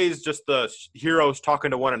 it's always just the heroes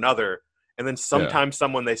talking to one another. And then sometimes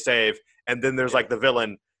someone they save. And then there's like the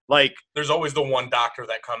villain. Like, there's always the one doctor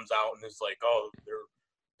that comes out and is like, oh,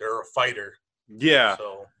 they're a fighter. Yeah.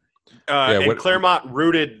 So, and Claremont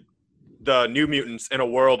rooted the New Mutants in a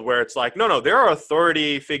world where it's like, no, there are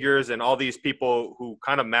authority figures and all these people who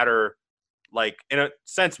kind of matter, like, in a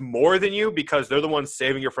sense, more than you, because they're the ones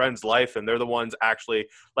saving your friend's life, and they're the ones actually,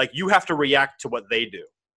 like, you have to react to what they do.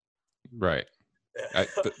 Right.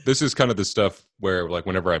 This is kind of the stuff where, like,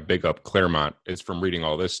 whenever I big up Claremont, it's from reading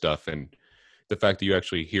all this stuff, and the fact that you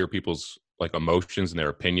actually hear people's like emotions and their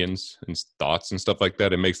opinions and thoughts and stuff like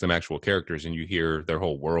that, it makes them actual characters, and you hear their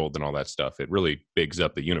whole world and all that stuff. It really bigs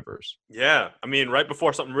up the universe. Yeah. I mean, right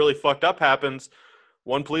before something really fucked up happens,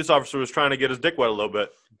 one police officer was trying to get his dick wet a little bit.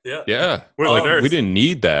 Yeah. Like, we didn't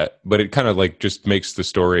need that, but it kind of like just makes the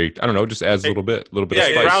story, I don't know, just adds a little bit of spice.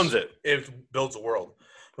 It grounds it. It builds a world.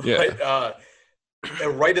 Yeah.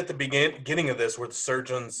 And right at the beginning of this, where the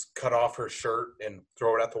surgeons cut off her shirt and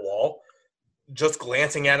throw it at the wall, just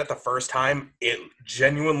glancing at it the first time, it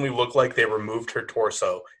genuinely looked like they removed her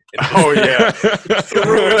torso. Oh, yeah.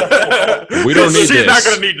 We don't need She's this. not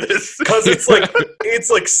going to need this. Because it's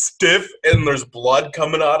like stiff and there's blood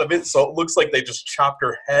coming out of it, so it looks like they just chopped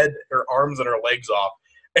her head, her arms, and her legs off,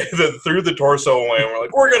 and then threw the torso away, and we're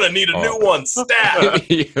like, we're going to need a new one, stab!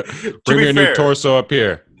 Bring your new torso up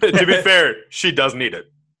here. To be fair, she does need it.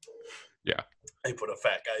 Yeah. They put a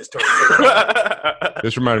fat guy's torso.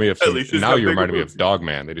 This reminded me of At least it's now got you bigger reminded me boobs. of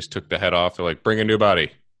Dogman. They just took the head off. They're like, bring a new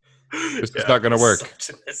body. This is not going to work.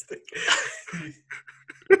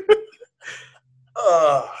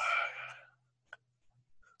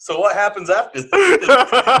 So what happens after this?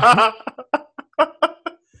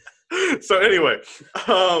 So anyway,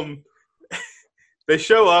 they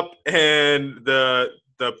show up and the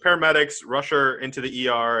paramedics rush her into the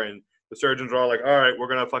ER, and the surgeons are all like, all right, we're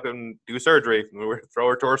going to fucking do surgery. We're going to throw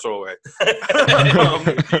her torso away.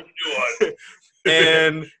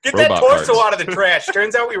 And get Robot that torso parts. out of the trash.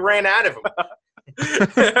 Turns out we ran out of them.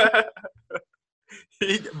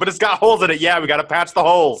 But it's got holes in it. Yeah, we got to patch the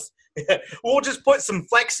holes. We'll just put some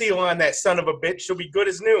Flex Seal on that son of a bitch. She'll be good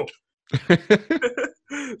as new.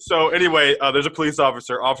 So anyway, there's a police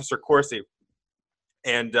officer, Officer Corsi,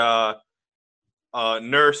 and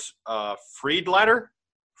nurse Friedlander.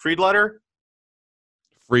 Free bladder.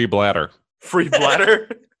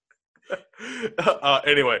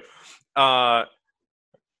 Anyway, Tom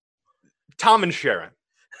and Sharon.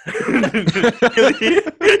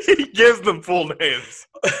 he gives them full names.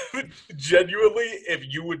 Genuinely, if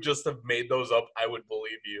you would just have made those up, I would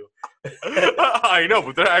believe you. I know,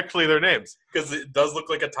 but they're actually their names. Because it does look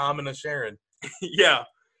like a Tom and a Sharon. Yeah.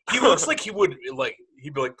 He looks like he'd be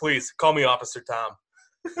like, please, call me Officer Tom.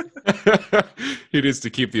 He needs to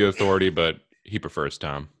keep the authority, but he prefers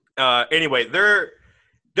Tom. Anyway, they're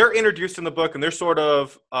introduced in the book, and they're sort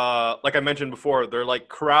of like I mentioned before, they're like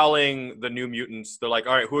corralling the New Mutants. They're like,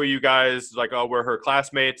 all right, who are you guys? Like, oh, we're her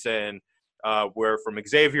classmates, and we're from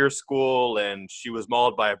Xavier's school, and she was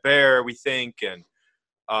mauled by a bear, we think. And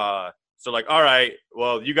So like, all right,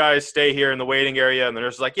 well, you guys stay here in the waiting area. And the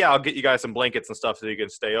nurse is like, yeah, I'll get you guys some blankets and stuff so you can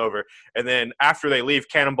stay over. And then after they leave,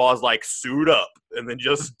 Cannonball's like, suit up. And then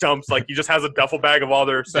just dumps, like, he just has a duffel bag of all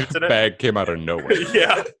their suits in it. Bag came out of nowhere.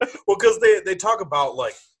 Yeah. Well, because they talk about,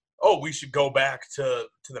 like, oh, we should go back to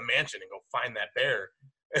the mansion and go find that bear.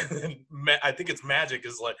 And then I think it's Magic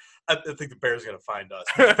is like, I think the bear's going to find us.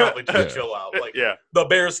 We should probably just chill out. Like, the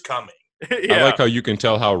bear's coming. Yeah. I like how you can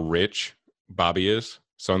tell how rich Bobby is,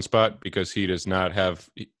 Sunspot, because he does not have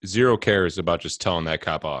zero cares about just telling that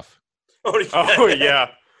cop off. Oh, yeah.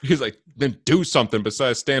 He's like, then do something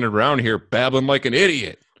besides standing around here babbling like an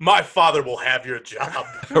idiot. My father will have your job.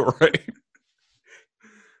 Right.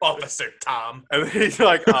 Officer Tom. And then he's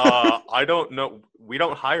like, I don't know. We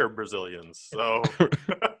don't hire Brazilians. So,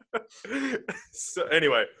 so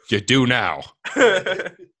anyway. You do now.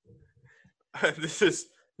 This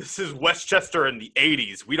is Westchester in the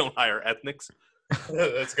 80s. We don't hire ethnics.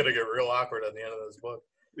 That's going to get real awkward at the end of this book.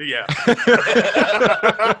 Yeah.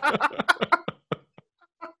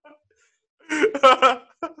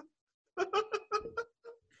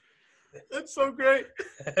 That's so great.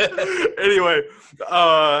 Anyway,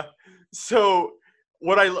 so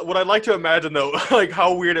what I'd like to imagine though, like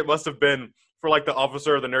how weird it must have been for like the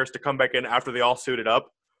officer or the nurse to come back in after they all suited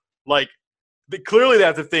up. Like clearly they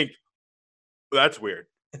have to think, that's weird.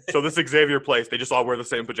 So this Xavier place, they just all wear the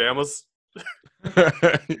same pajamas.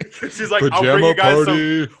 She's like, I'll bring you guys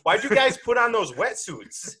some. Why'd you guys put on those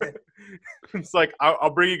wetsuits? It's like,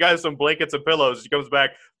 I'll bring you guys some blankets and pillows. She comes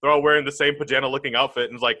back, they're all wearing the same pajama-looking outfit,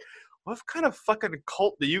 and it's like, what kind of fucking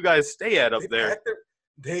cult do you guys stay at up there?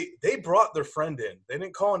 They brought their friend in. They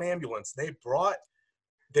didn't call an ambulance. They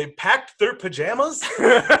packed their pajamas.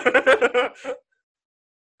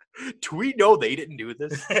 Do we know they didn't do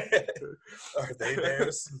this? Are they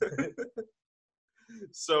theirs?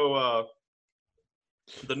 So,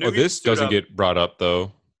 the new this doesn't get brought up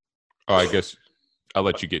though. Oh, I guess I'll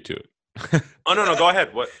let you get to it. Oh no, go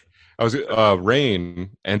ahead. What?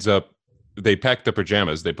 Rain ends up. They pack the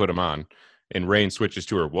pajamas, they put them on, and Rain switches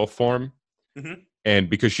to her wolf form. Mm-hmm. And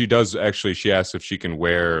because she does actually, she asks if she can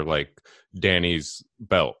wear like Danny's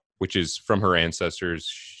belt, which is from her ancestors.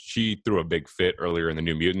 She threw a big fit earlier in the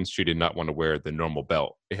New Mutants. She did not want to wear the normal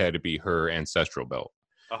belt. It had to be her ancestral belt.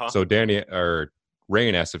 Uh-huh. So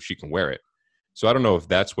Rain asks if she can wear it. So I don't know if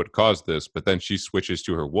that's what caused this, but then she switches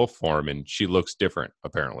to her wolf form and she looks different,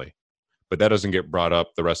 apparently. But that doesn't get brought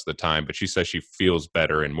up the rest of the time. But she says she feels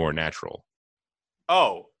better and more natural.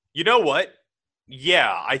 Oh, you know what?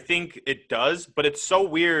 Yeah, I think it does. But it's so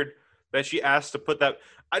weird that she asked to put that.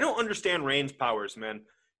 I don't understand Rain's powers, man.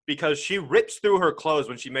 Because she rips through her clothes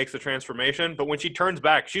when she makes the transformation. But when she turns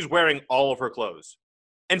back, she's wearing all of her clothes.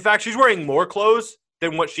 In fact, she's wearing more clothes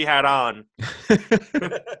than what she had on.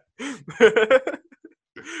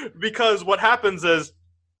 Because what happens is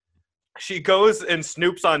she goes and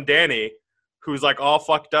snoops on Danny, who's like all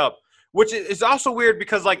fucked up, which is also weird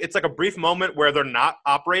because like it's like a brief moment where they're not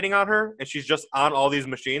operating on her and she's just on all these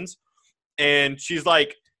machines, and she's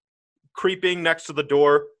like creeping next to the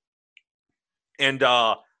door, and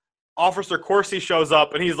Officer Corsi shows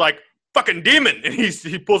up and he's like, fucking demon, and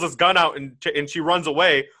he pulls his gun out and she runs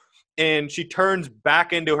away, and she turns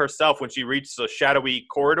back into herself when she reaches a shadowy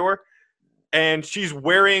corridor, and she's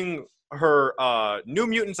wearing her New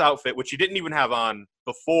Mutants outfit, which she didn't even have on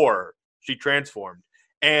before she transformed.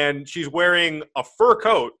 And she's wearing a fur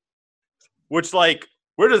coat, which, like,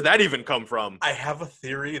 where does that even come from? I have a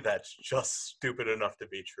theory that's just stupid enough to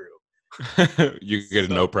be true. You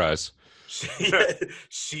get no prize.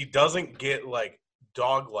 She doesn't get, like,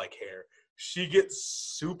 dog-like hair. She gets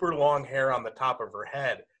super long hair on the top of her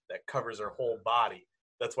head that covers her whole body.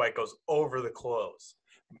 That's why it goes over the clothes.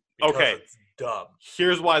 Okay. It's dumb.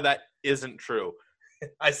 Here's why that isn't true.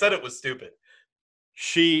 I said it was stupid.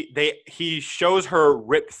 He shows her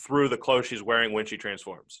rip through the clothes she's wearing when she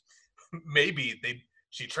transforms. Maybe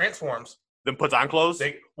she transforms, then puts on clothes.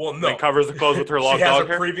 Then covers the clothes with her long dog hair. She has her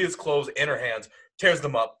hair? previous clothes in her hands, tears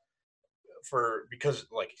them up because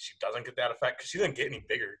like she doesn't get that effect because she doesn't get any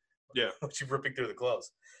bigger. Yeah, she's ripping through the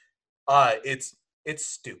clothes. It's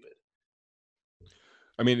stupid.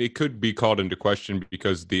 I mean, it could be called into question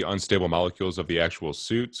because the unstable molecules of the actual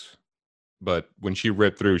suits. But when she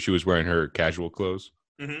ripped through, she was wearing her casual clothes.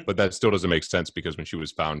 Mm-hmm. But that still doesn't make sense because when she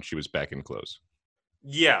was found, she was back in clothes.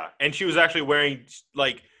 Yeah, and she was actually wearing,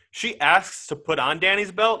 like, she asks to put on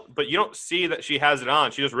Danny's belt, but you don't see that she has it on.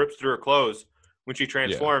 She just rips through her clothes when she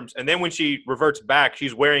transforms. Yeah. And then when she reverts back,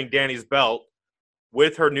 she's wearing Danny's belt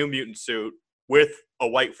with her New Mutant suit with a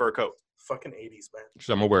white fur coat. Fucking 80s, man.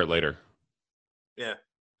 So I'm going to wear it later. Yeah.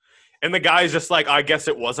 And the guy's just like, I guess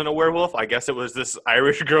it wasn't a werewolf. I guess it was this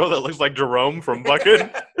Irish girl that looks like Jerome from Buckin.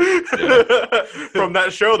 From that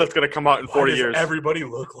show that's going to come out in 40 years. Everybody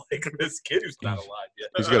look like this kid who's not alive yet.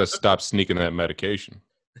 He's got to stop sneaking that medication.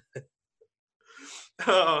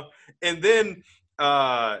 And then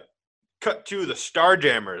cut to the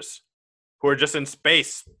Starjammers, who are just in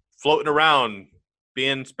space, floating around,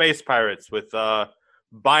 being space pirates with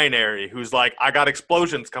Binary, who's like, I got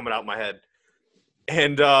explosions coming out my head.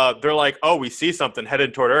 And they're like, oh, we see something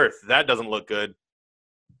headed toward Earth. That doesn't look good.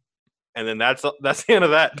 And then that's the end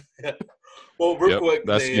of that. Well, real quick,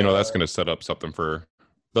 that's that's going to set up something for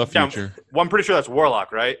the future. Yeah, well, I'm pretty sure that's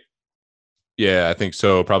Warlock, right? Yeah, I think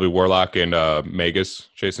so. Probably Warlock and Magus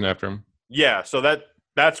chasing after him. Yeah, so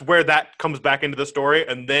that's where that comes back into the story,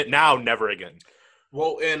 and then now never again.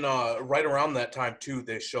 Well, and right around that time too,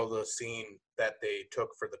 they show the scene that they took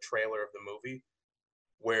for the trailer of the movie,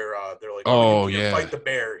 where they're like, "Oh, you can't fight the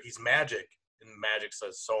bear. He's magic," and Magic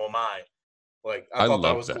says, "So am I." Like, I thought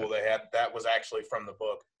that was cool. They had that was actually from the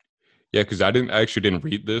book. Yeah, because I actually didn't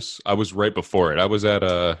read this. I was right before it. I was at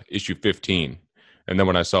issue 15, and then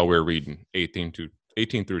when I saw we were reading 18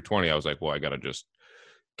 through 20, I was like, well, I gotta just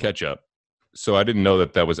catch up. So I didn't know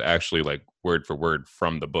that was actually like word for word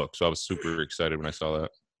from the book. So I was super excited when I saw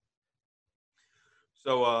that.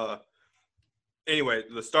 So anyway,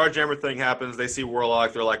 the Starjammer thing happens. They see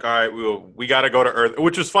Warlock. They're like, all right, we got to go to Earth,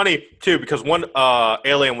 which was funny too, because one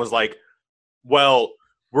alien was like, well,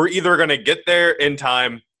 we're either going to get there in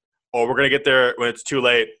time or we're going to get there when it's too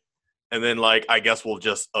late. And then, like, I guess we'll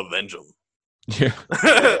just avenge them. Yeah.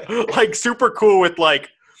 Like, super cool with, like,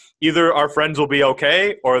 either our friends will be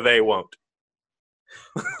okay or they won't.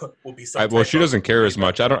 Well, she doesn't care as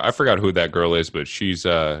much. I forgot who that girl is, but she's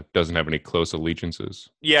doesn't have any close allegiances.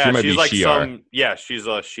 Yeah, she's like Shi'ar. Yeah, she's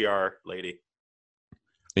a Shi'ar lady.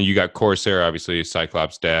 And you got Corsair, obviously,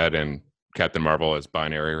 Cyclops' dad, and Captain Marvel as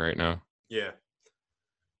Binary right now. Yeah.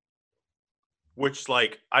 Which,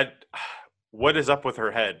 like, what is up with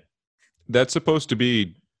her head? That's supposed to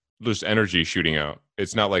be just energy shooting out.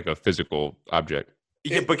 It's not like a physical object.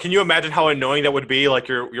 Yeah, but can you imagine how annoying that would be? Like,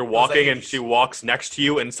 you're walking and she walks next to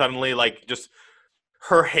you, and suddenly, like, just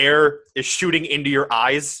her hair is shooting into your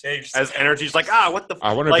eyes as energy. She's like, what the?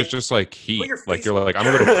 I wonder if it's just like heat. Like, you're like, I'm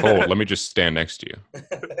a little cold. Let me just stand next to you.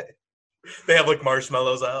 They have like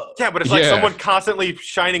marshmallows out. Yeah, but it's like someone constantly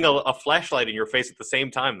shining a flashlight in your face at the same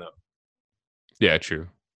time, though. Yeah, true.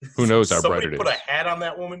 Who knows how bright it is? Somebody put a hat on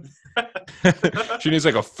that woman. She needs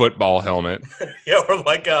like a football helmet. Yeah, or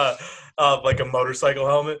like a motorcycle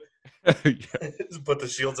helmet. Just put the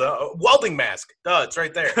shields out. Welding mask. Duh, it's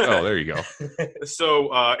right there. Oh, there you go.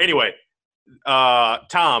 So anyway,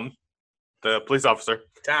 Tom, the police officer.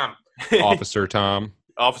 Tom. Officer Tom.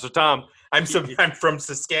 Officer Tom. I'm from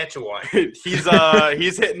Saskatchewan. He's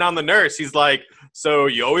hitting on the nurse. He's like, so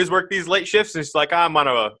you always work these late shifts? And she's like, I'm on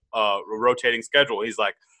a rotating schedule. He's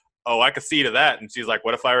like, oh, I can see to that. And she's like,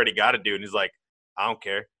 what if I already got to do? And he's like, I don't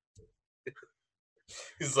care.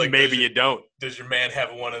 He's like, maybe you don't. Does your man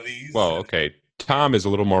have one of these? Well, okay. Tom is a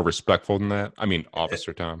little more respectful than that. I mean,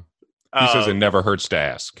 Officer Tom. He says it never hurts to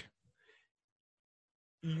ask.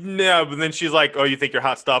 No, but then she's like, oh, you think you're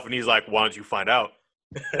hot stuff? And he's like, why don't you find out?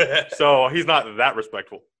 So he's not that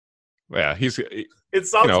respectful. Yeah, it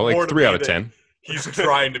sounds like 3 out of 10. He's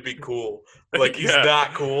trying to be cool. Like, he's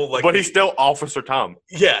not cool. Like, but he's still Officer Tom.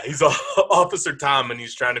 Yeah, he's Officer Tom, and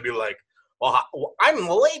he's trying to be like, well, I'm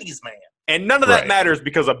the ladies' man. And none of that matters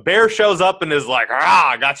because a bear shows up and is like,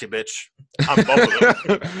 I got you, bitch. I'm both of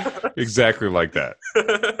them. Exactly like that.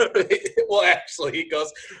 Well, actually, he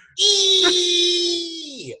goes,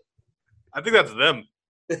 eee! I think that's them.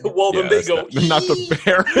 Well, then they go, not the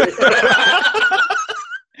bear.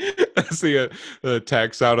 That's the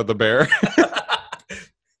attack sound of the bear.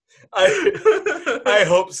 I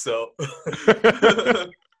hope so.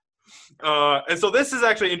 And so this is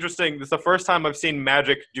actually interesting. This is the first time I've seen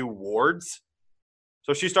Magic do wards.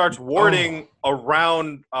 So she starts warding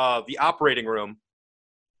around the operating room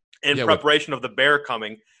in preparation of the bear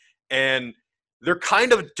coming. And they're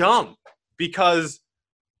kind of dumb because,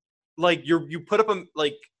 like, you put up them,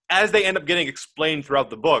 like, as they end up getting explained throughout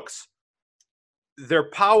the books, their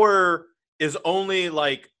power is only,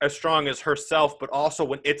 like, as strong as herself, but also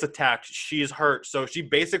when it's attacked, she's hurt. So she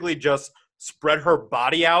basically just spread her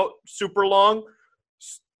body out super long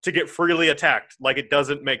to get freely attacked. Like, it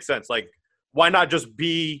doesn't make sense. Like, why not just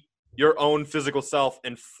be your own physical self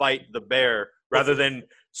and fight the bear rather than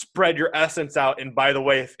spread your essence out? And by the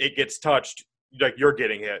way, if it gets touched, like, you're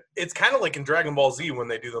getting hit. It's kind of like in Dragon Ball Z when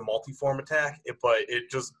they do the multiform attack, but it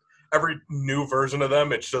just every new version of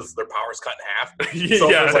them, it's just their powers cut in half. So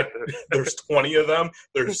there's 20 of them.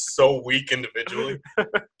 They're so weak individually.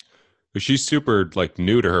 But she's super like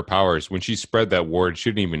new to her powers. When she spread that ward, she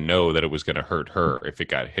didn't even know that it was going to hurt her if it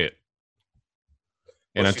got hit.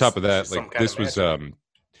 And on top of that, like this was,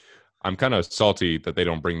 I'm kind of salty that they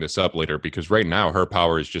don't bring this up later because right now her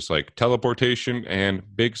power is just like teleportation and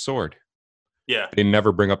big sword. Yeah. They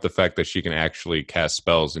never bring up the fact that she can actually cast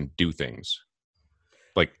spells and do things.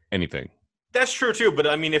 Like anything. That's true too, but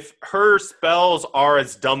I mean, if her spells are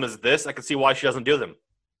as dumb as this, I can see why she doesn't do them.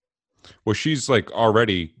 Well, she's like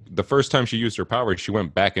already, the first time she used her power, she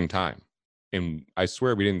went back in time. And I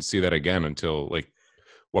swear we didn't see that again until like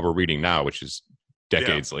what we're reading now, which is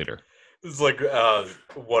decades later. It's like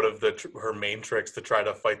one of her main tricks to try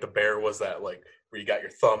to fight the bear was that like where you got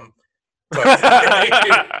your thumb.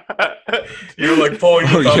 You're like pulling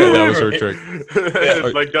your thumb. Yeah, that was her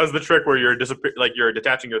trick. Like does the trick where you're you're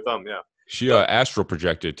detaching your thumb. Yeah. She astral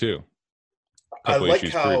projected too. I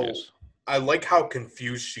like how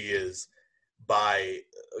confused she is by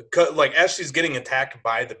like as she's getting attacked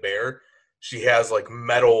by the bear, she has like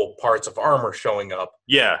metal parts of armor showing up.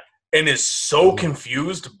 Yeah. And is so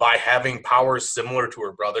confused by having powers similar to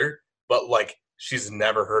her brother, but like she's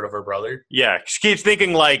never heard of her brother. Yeah, she keeps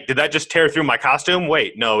thinking like, did that just tear through my costume?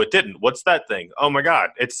 Wait, no, it didn't. What's that thing? Oh my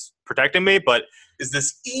god, it's protecting me, but is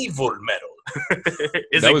this evil metal?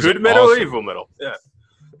 Is it good metal or evil metal? Yeah.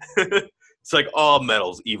 It's like all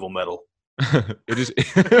metal's evil metal. It is.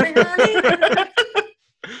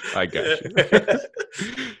 I got you.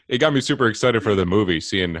 It got me super excited for the movie,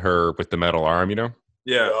 seeing her with the metal arm, you know?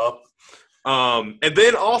 Yeah. And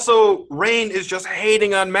then also, Rain is just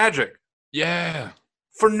hating on magic. Yeah.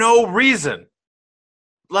 For no reason.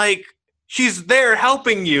 Like, she's there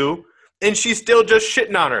helping you, and she's still just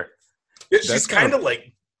shitting on her. Yeah, she's kind of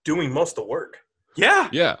like doing most of the work. Yeah.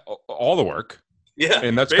 Yeah, all the work. Yeah.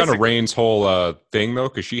 And that's kind of Rain's whole thing, though,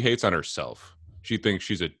 because she hates on herself. She thinks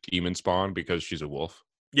she's a demon spawn because she's a wolf.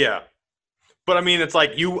 Yeah. But, I mean, it's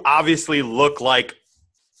like, you obviously look like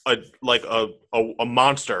a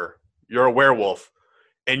monster. You're a werewolf.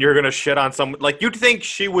 And you're going to shit on someone. Like, you'd think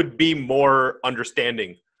she would be more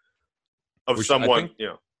understanding of someone, you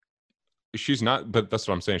know. She's not, but that's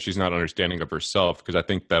what I'm saying. She's not understanding of herself, because I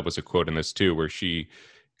think that was a quote in this, too, where she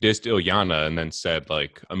dissed Ilyana and then said,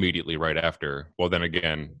 like, immediately right after, well, then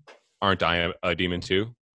again, aren't I a demon,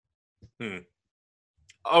 too?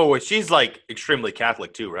 Oh, she's, like, extremely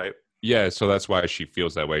Catholic, too, right? Yeah, so that's why she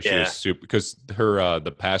feels that way. She Yeah. was super, because her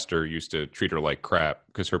the pastor used to treat her like crap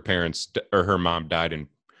because her parents or her mom died in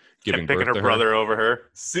giving birth to her. Picking her brother over her.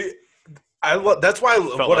 See, that's why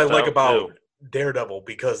what I like about too. Daredevil,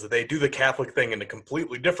 because they do the Catholic thing in a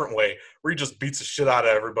completely different way, where he just beats the shit out of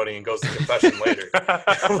everybody and goes to confession later.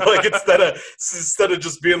 Like instead of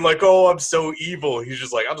just being like, "Oh, I'm so evil," he's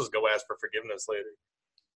just like, "I'll just go ask for forgiveness later."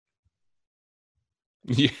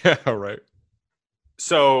 Yeah, right.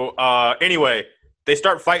 So, anyway, they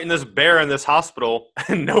start fighting this bear in this hospital,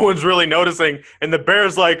 and no one's really noticing. And the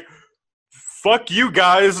bear's like, fuck you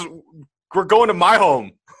guys. We're going to my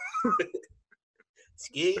home.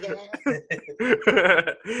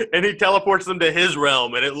 And he teleports them to his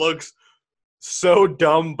realm, and it looks so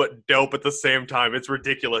dumb but dope at the same time. It's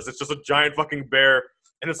ridiculous. It's just a giant fucking bear,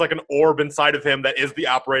 and it's like an orb inside of him that is the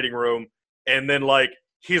operating room. And then, like,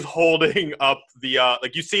 he's holding up the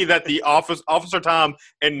like you see that the Officer Tom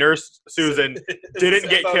and Nurse Susan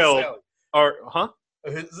didn't get killed. Or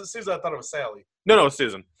Susan, I thought it was Sally. No,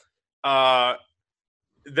 Susan. That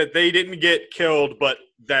they didn't get killed, but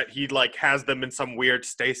that he like has them in some weird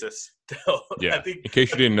stasis. Yeah. In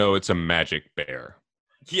case you didn't know, it's a magic bear.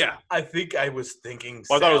 Yeah. I think I was thinking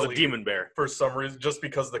I thought it was a demon bear. For some reason, just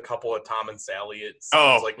because of the couple of Tom and Sally, it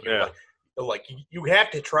sounds like you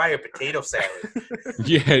have to try a potato salad.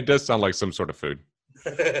 Yeah, it does sound like some sort of food.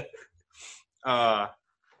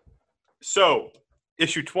 So,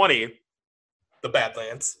 issue 20. The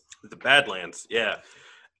Badlands. The Badlands, yeah.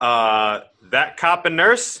 That cop and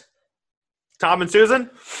nurse, Tom and Susan,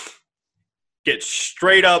 get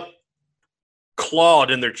straight up clawed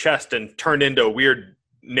in their chest and turned into weird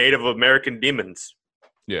Native American demons.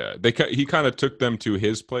 Yeah, he kind of took them to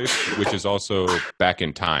his place, which is also back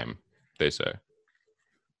in time, they say.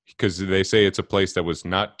 Because they say it's a place that was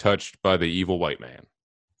not touched by the evil white man.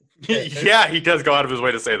 Yeah, he does go out of his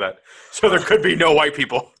way to say that. So there could be no white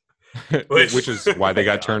people. Which is why they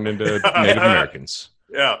got turned into Native Americans.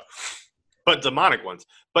 Yeah. But demonic ones.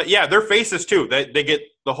 But yeah, their faces too. They get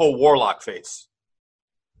the whole warlock face.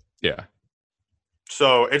 Yeah.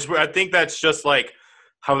 So I think that's just like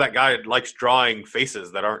how that guy likes drawing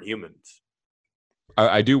faces that aren't humans.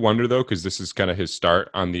 I do wonder though, because this is kind of his start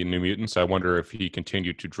on the New Mutants. I wonder if he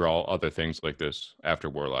continued to draw other things like this after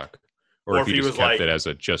Warlock, or if he just was kept like, it as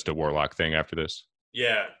just a Warlock thing after this.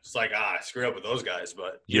 yeah, it's like I screwed up with those guys,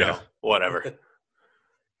 but you Yeah. know, whatever.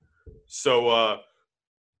 So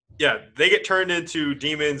yeah, they get turned into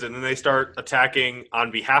demons, and then they start attacking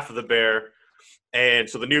on behalf of the bear. And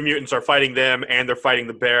so the New Mutants are fighting them, and they're fighting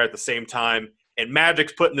the bear at the same time. And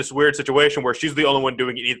Magic's put in this weird situation where she's the only one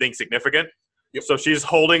doing anything significant. Yep. So she's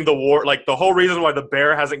holding the war. Like, the whole reason why the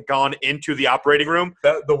bear hasn't gone into the operating room.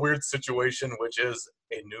 The weird situation, which is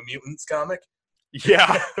a New Mutants comic.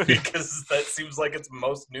 Yeah. Because that seems like it's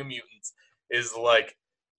most New Mutants is like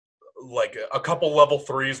a couple level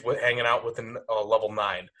 3s with hanging out with a level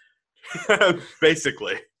 9.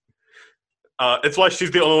 Basically. It's why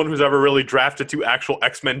she's the only one who's ever really drafted 2 actual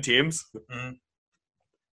X-Men teams. Mm-hmm.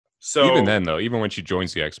 So Even then, though, even when she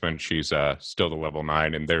joins the X-Men, she's still the level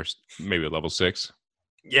 9, and there's maybe level 6.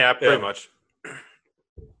 yeah, pretty much.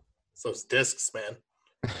 Those discs, man.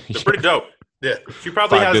 They're pretty dope. Yeah. She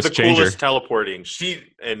probably 5 has the disc changer. coolest teleporting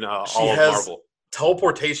in all of has Marvel.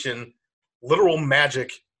 Teleportation, literal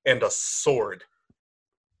magic, and a sword.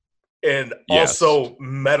 And Yes. also a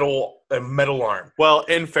metal arm. Well,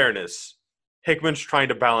 in fairness, Hickman's trying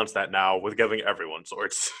to balance that now with giving everyone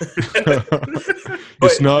swords.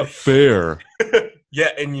 It's not fair. Yeah,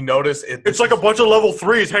 and you notice It's like a bunch of level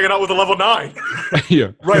 3s hanging out with a level 9.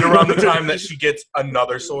 Yeah. right around the time that she gets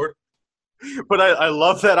another sword. But I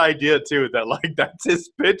love that idea, too, that, like, that's his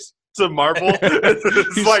pitch to Marvel.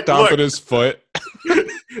 It's He's like, stomping look, his foot.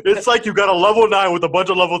 it's like you got a level 9 with a bunch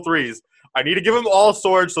of level 3s. I need to give them all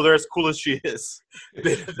swords so they're as cool as she is.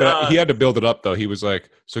 But he had to build it up, though. He was like,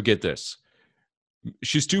 so get this.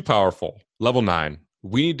 She's too powerful. Level 9.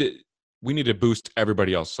 We need to boost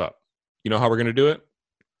everybody else up. You know how we're going to do it?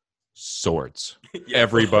 Swords. Yeah.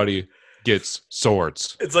 Everybody gets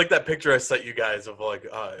swords. It's like that picture I sent you guys of like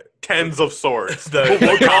Tens of swords. The-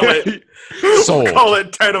 we'll call it. Sold. We'll call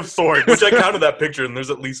it 10 of swords. which I counted that picture and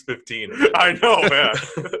there's at least 15. I know, man.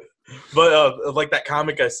 But like that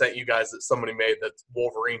comic I sent you guys that somebody made that's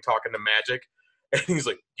Wolverine talking to Magic, and he's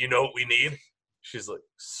like, "You know what we need?" She's like,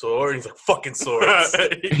 "Sword." And he's like, "Fucking swords."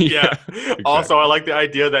 Yeah. Exactly. Also, I like the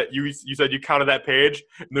idea that you said you counted that page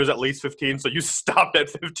and there's at least 15, so you stopped at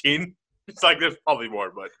 15. It's like there's probably more,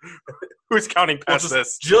 but who's counting Well, past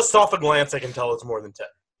this? just off a glance, I can tell it's more than 10.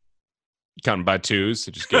 Counting by twos,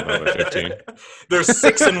 so just give another 15. There's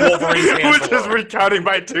 6 in Wolverine's hands. Who's just alone. recounting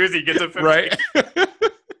by twos? He gets a 15. Right?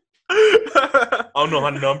 I don't know how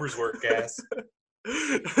numbers work, guys.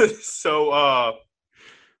 So,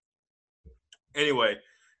 anyway,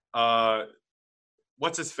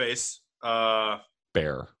 what's his face? Bear.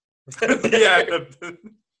 Yeah, Bear.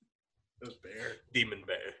 Demon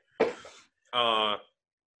Bear.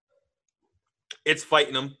 it's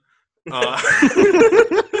fighting him.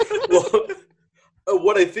 Well,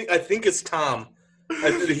 what I think is Tom.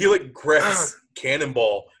 He like grabs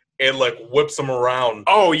Cannonball and like whips him around.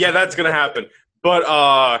 Oh yeah, that's gonna happen. But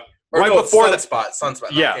Or right no, before that,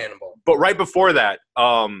 Sunspot, Yeah. not Cannonball. but right before that,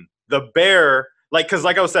 the bear, because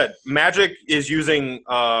like I said, Magic is using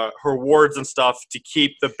her wards and stuff to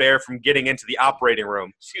keep the bear from getting into the operating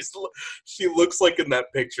room. She looks like in that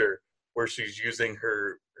picture where she's using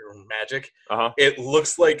her magic. Uh-huh. It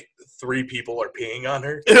looks like 3 people are peeing on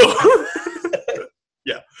her.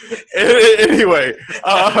 Yeah. Anyway,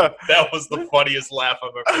 That was the funniest laugh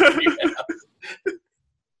I've ever seen.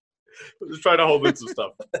 just trying to hold in some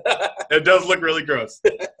stuff. It does look really gross.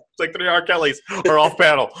 It's like 3 R. Kellys are off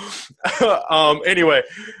panel. Anyway,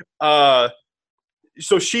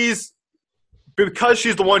 so because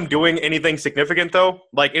she's the one doing anything significant, though,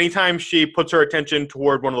 like anytime she puts her attention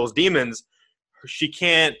toward one of those demons, she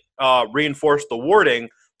can't reinforce the warding.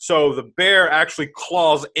 So the bear actually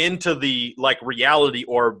claws into the like reality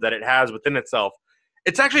orb that it has within itself.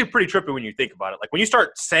 It's actually pretty trippy when you think about it. Like when you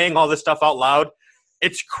start saying all this stuff out loud,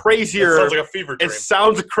 it's crazier. It sounds like a fever dream. It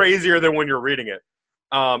sounds crazier than when you're reading it.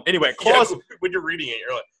 Anyway, claws. Yeah, when you're reading it,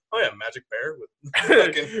 you're like, "Oh yeah, magic bear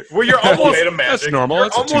with fucking well, you're almost made of magic." That's normal. you're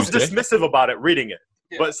It's a almost Tuesday. dismissive about it reading it,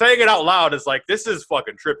 Yeah. but saying it out loud is like, this is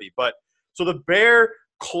fucking trippy. But so the bear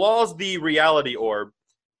claws the reality orb,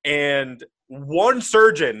 and one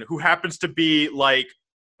surgeon who happens to be like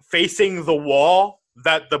facing the wall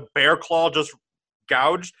that the bear claw just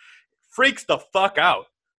gouged freaks the fuck out.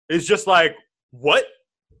 It's just like, what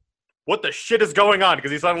the shit is going on?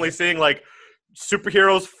 Because he's suddenly seeing like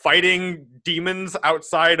superheroes fighting demons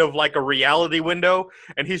outside of like a reality window,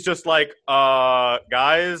 and he's just like,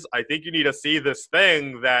 guys, I think you need to see this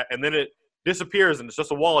thing that, and then it disappears and it's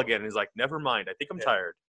just a wall again. And he's like, never mind, I think I'm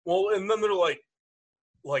tired. Well, and then they're like,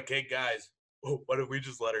 "Hey guys, oh, what if we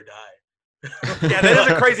just let her die? Yeah, that is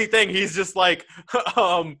a crazy thing. He's just like,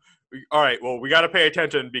 all right, well, we got to pay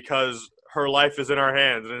attention because her life is in our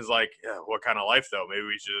hands. And it's like, yeah, what kind of life, though? Maybe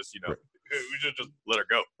we should just, we should just let her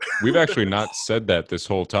go. We've actually not said that this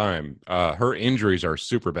whole time. Her injuries are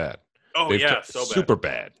super bad. Oh, so bad. Super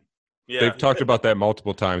bad. Yeah. They've talked about that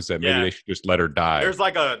multiple times that maybe they should just let her die. There's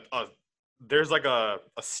like a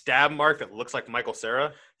stab mark that looks like Michael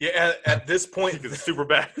Cera. Yeah, at this point, it's super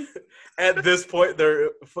bad. At this point,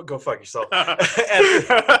 go fuck yourself.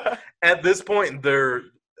 At this point, they're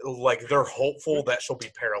hopeful that she'll be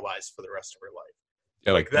paralyzed for the rest of her life.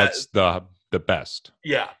 Yeah, like that's the best.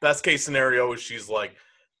 Yeah, best case scenario is she's like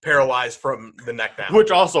paralyzed from the neck down.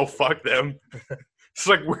 Which also fuck them. It's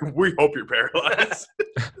like we hope you're paralyzed.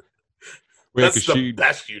 That's the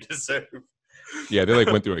best you deserve. Yeah, they like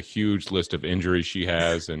went through a huge list of injuries she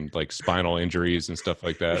has and like spinal injuries and stuff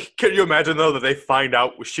like that. Can you imagine though that they find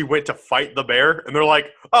out she went to fight the bear and they're like,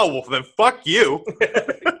 oh well then fuck you.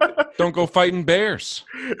 Don't go fighting bears.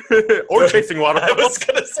 Or chasing waterfalls. I was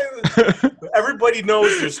gonna say that. Everybody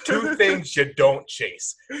knows there's two things you don't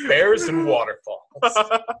chase: bears and waterfalls.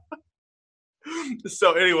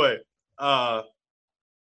 So anyway,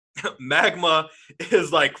 Magma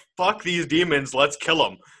is like, fuck these demons, let's kill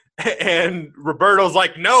them. And Roberto's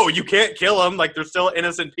like, no, you can't kill them. Like, they're still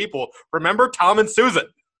innocent people. Remember Tom and Susan?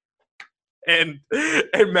 And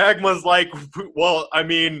Magma's like, well, I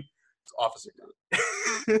mean, Officer,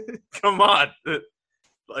 come on.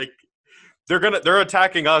 Like, they're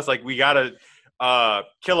attacking us. Like, we gotta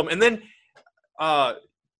kill them. And then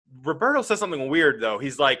Roberto says something weird, though.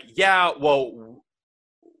 He's like, yeah, well,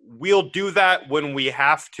 we'll do that when we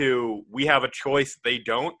have to. We have a choice. They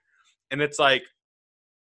don't. And it's like,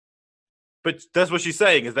 but that's what she's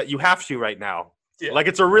saying, is that you have to right now. Yeah. Like,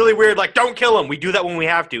 it's a really weird, like, don't kill him. We do that when we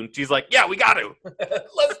have to. And she's like, yeah, we got to.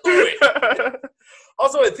 Let's do it.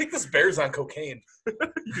 Also, I think this bear's on cocaine.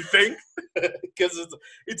 You think? Because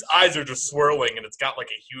its eyes are just swirling, and it's got, like,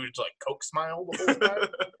 a huge, like, Coke smile the whole time.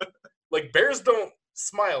 Like, bears don't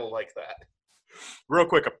smile like that. Real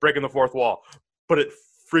quick, I'm breaking the fourth wall. But it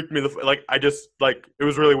freaked me. It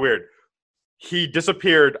was really weird. He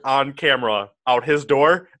disappeared on camera out his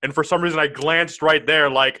door, and for some reason I glanced right there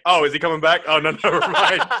like, oh, is he coming back? Oh, no, never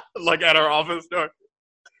mind. Like at our office door.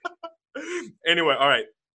 Anyway, all right.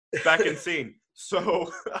 Back in scene.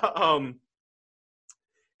 So,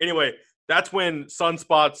 anyway, that's when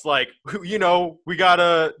Sunspot's like, we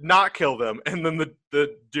gotta not kill them. And then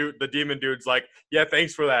the demon dude's like, yeah,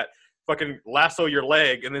 thanks for that. Fucking lasso your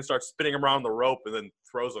leg, and then starts spinning him around the rope and then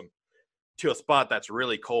throws him to a spot that's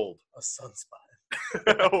really cold. A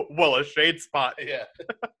sunspot. Well, a shade spot. Yeah.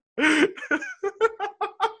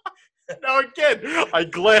 Now again, I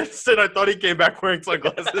glanced and I thought he came back wearing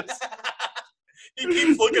sunglasses. He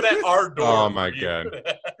keeps looking at our door. Oh my god.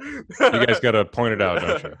 You guys gotta point it out,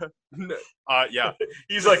 don't you? Yeah.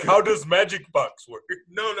 He's like, how does magic box work?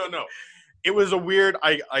 No. It was a weird.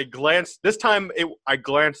 I glanced this time. I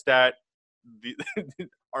glanced at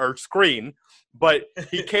our screen, but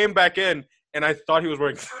he came back in, and I thought he was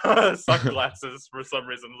wearing sunglasses for some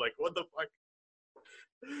reason. I was like, what the fuck?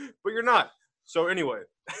 But you're not. So anyway,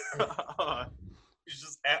 he's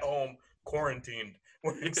just at home, quarantined,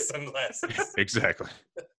 wearing sunglasses. Exactly.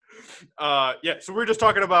 Yeah. So we're just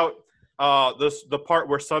talking about the part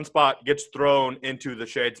where Sunspot gets thrown into the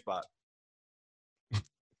shade spot.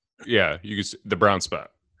 Yeah, you can see the brown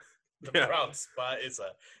spot. The brown spot is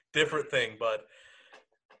a different thing, but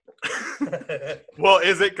well,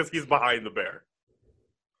 is it because he's behind the bear?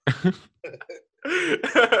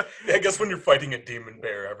 I guess when you're fighting a demon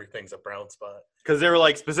bear, everything's a brown spot. Because they were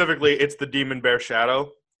like, specifically, it's the demon bear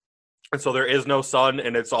shadow, and so there is no sun,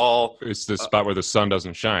 and it's the spot where the sun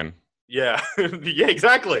doesn't shine. Yeah, yeah,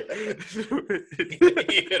 exactly. So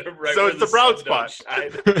it's the brown spot.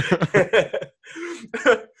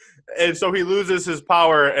 And so he loses his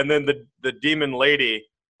power, and then the demon lady,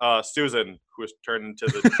 Susan, who is turned into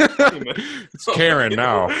the demon. It's Karen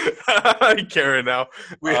now. Karen now.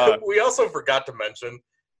 We also forgot to mention,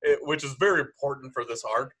 which is very important for this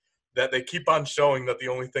arc, that they keep on showing that the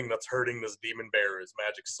only thing that's hurting this demon bear is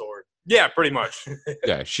Magic Sword. Yeah, pretty much.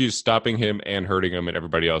 Yeah, she's stopping him and hurting him, and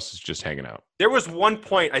everybody else is just hanging out. There was one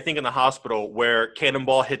point, I think, in the hospital where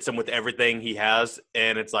Cannonball hits him with everything he has,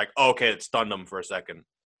 and it's like, oh, okay, it stunned him for a second.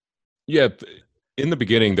 Yeah, in the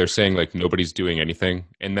beginning, they're saying, like, nobody's doing anything,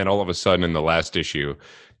 and then all of a sudden, in the last issue,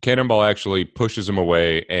 Cannonball actually pushes him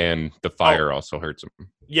away, and the fire also hurts him.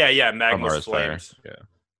 Yeah, Magma's flames. Yeah.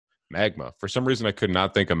 Magma. For some reason, I could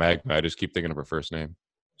not think of Magma. I just keep thinking of her first name.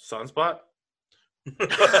 Sunspot?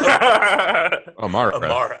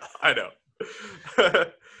 Amara. I know.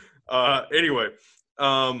 Anyway,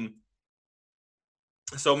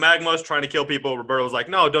 so Magma's trying to kill people. Roberto's like,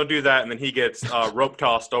 no, don't do that. And then he gets rope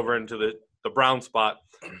tossed over into the brown spot.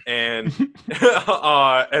 And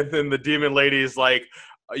and then the demon lady's like,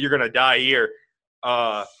 you're going to die here.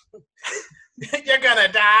 You're going to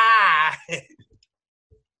die.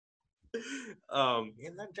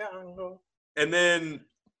 In the jungle. And then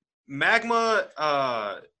Magma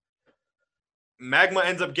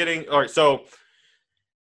ends up getting, all right, so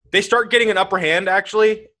they start getting an upper hand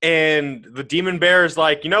actually, and the demon bear is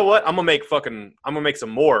like, you know what? I'm gonna make some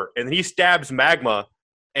more. And he stabs Magma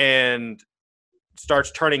and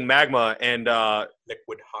starts turning Magma and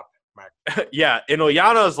liquid hot magma. yeah, and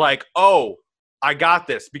Oyana's like, oh, I got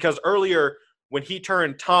this. Because earlier when he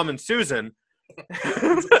turned Tom and Susan,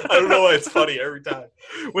 I don't know why it's funny every time.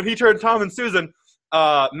 When he turned Tom and Susan,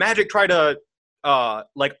 Magic tried to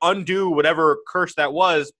like undo whatever curse that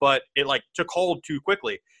was, but it like took hold too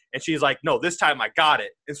quickly. And she's like, no, this time I got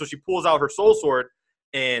it. And so she pulls out her soul sword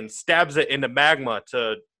and stabs it into Magma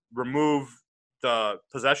to remove the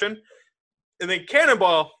possession. And then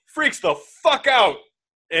Cannonball freaks the fuck out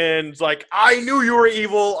and is like, I knew you were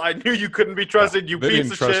evil. I knew you couldn't be trusted. You they piece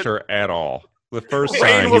didn't of trust shit. her at all. The first Rain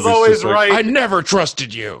time was he was always just like, right. I never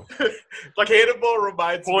trusted you. Like Cannonball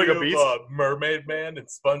reminds Pulling me a of beast? Mermaid Man and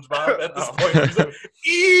SpongeBob at this Oh. point. He's like,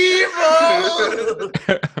 evil!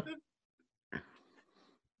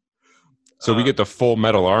 So we get the full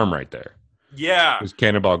metal arm right there. Yeah. Because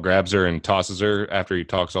Cannonball grabs her and tosses her after he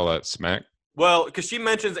talks all that smack. Well, because she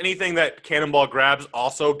mentions anything that Cannonball grabs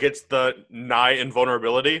also gets the nigh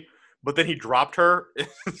invulnerability, but then he dropped her.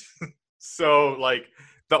 So, like,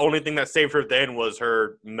 the only thing that saved her then was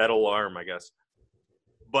her metal arm, I guess.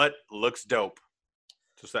 But looks dope.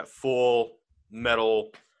 Just that full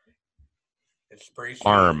metal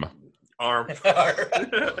Arm. arm.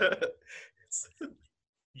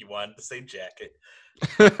 You wanted to say jacket.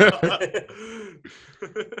 And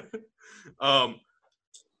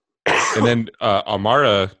then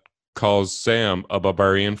Amara calls Sam a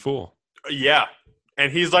barbarian fool. Yeah.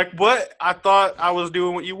 And he's like, what? I thought I was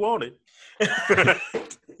doing what you wanted.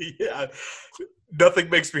 Yeah. Nothing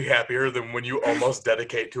makes me happier than when you almost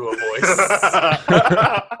dedicate to a voice.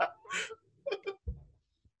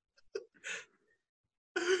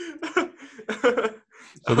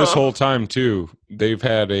 So this whole time, too, they've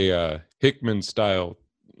had a Hickman-style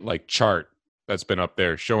like chart that's been up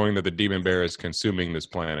there showing that the demon bear is consuming this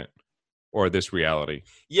planet or this reality.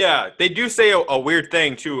 Yeah, they do say a weird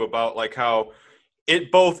thing, too, about like how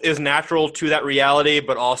it both is natural to that reality,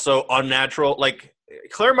 but also unnatural. Like,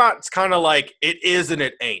 Claremont's kind of like, it is and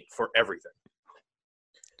it ain't for everything.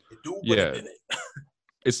 Yeah.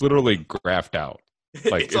 It's literally graphed out.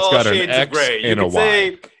 Like, it's all got an shades of X gray. and You a can Y.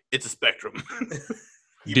 say it's a spectrum.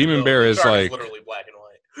 Demon Bear is chart like, literally black and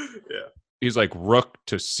white. Yeah. he's like rook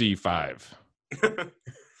to C5.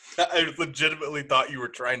 I legitimately thought you were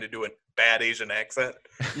trying to do a bad Asian accent.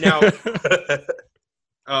 Now,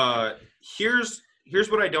 here's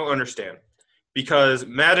what I don't understand. Because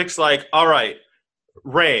Magic's like, all right,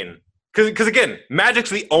 Rain. Because again, Magic's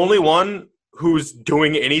the only one who's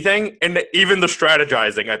doing anything, and even the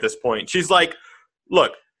strategizing at this point. She's like,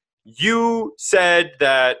 look, you said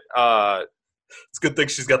that... It's a good thing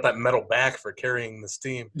she's got that metal back for carrying this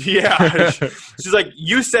team. Yeah. She's like,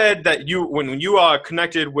 you said that you when you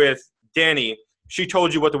connected with Danny, she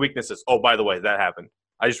told you what the weakness is. Oh, by the way, that happened.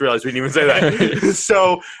 I just realized we didn't even say that.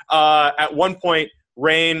 So at one point,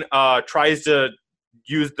 Rain tries to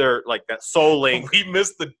use their like that soul link. We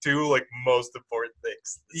missed the two like most important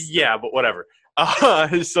things. Yeah, but whatever.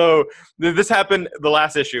 So this happened the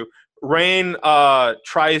last issue. Rain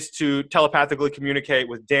tries to telepathically communicate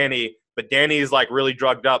with Danny, but Danny's like really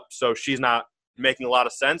drugged up, so she's not making a lot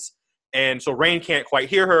of sense. And so Rain can't quite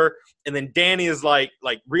hear her. And then Danny is like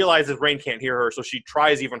realizes Rain can't hear her, so she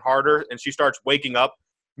tries even harder, and she starts waking up,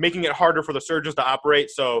 making it harder for the surgeons to operate.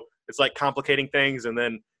 So it's like complicating things. And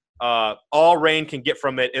then all Rain can get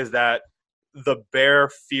from it is that the bear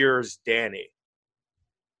fears Danny.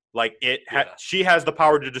 Like she has the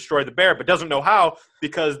power to destroy the bear, but doesn't know how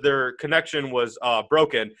because their connection was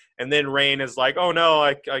broken. And then Rain is like, "Oh no,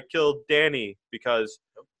 I killed Danny because."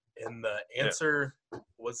 And the answer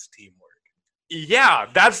was teamwork. Yeah,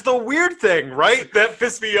 that's the weird thing, right? That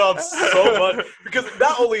pissed me off so much because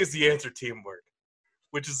not only is the answer teamwork,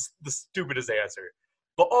 which is the stupidest answer,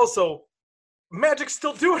 but also Magic's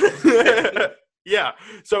still doing it. Yeah.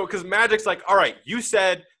 So because Magic's like, all right, you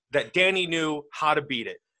said that Danny knew how to beat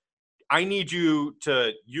it. I need you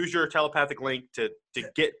to use your telepathic link to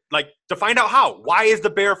get to find out how. Why is the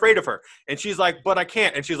bear afraid of her? And she's like, but I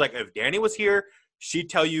can't. And she's like, if Danny was here, she'd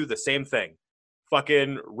tell you the same thing.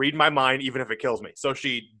 fucking read my mind even if it kills me. So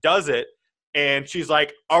she does it, and she's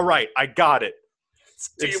like, all right, I got it.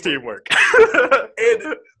 It's teamwork.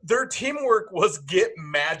 And their teamwork was get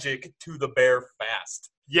magic to the bear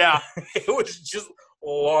fast. Yeah. It was just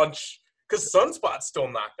launch, because Sunspot's still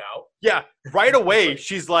knocked out. Yeah. Right away,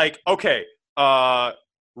 she's like, okay,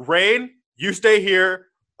 Rain, you stay here.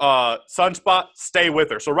 Sunspot, stay with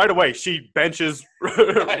her. So right away, she benches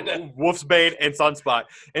Wolfsbane and Sunspot.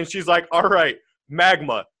 And she's like, all right,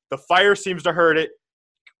 Magma, the fire seems to hurt it.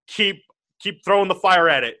 Keep throwing the fire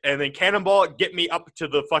at it. And then Cannonball, get me up to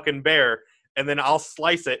the fucking bear. And then I'll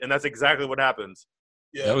slice it. And that's exactly what happens.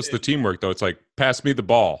 Yeah, that was the teamwork, though. It's like, pass me the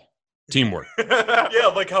ball. Teamwork.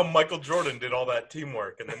 Yeah, like how Michael Jordan did all that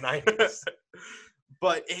teamwork in the 90s.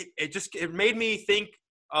 But it made me think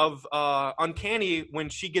of Uncanny when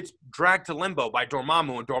she gets dragged to limbo by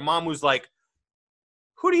Dormammu, and Dormammu's like,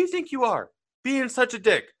 who do you think you are, being such a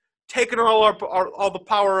dick, taking all the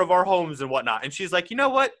power of our homes and whatnot? And she's like, you know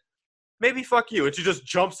what, maybe fuck you. And she just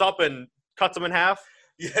jumps up and cuts him in half.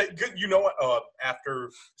 Yeah, good. You know what, after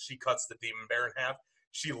she cuts the demon bear in half,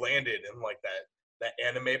 she landed in like that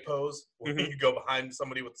anime pose where you go behind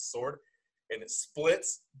somebody with the sword and it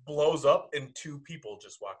splits, blows up, and two people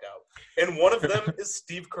just walk out. And one of them is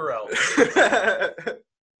Steve Carell.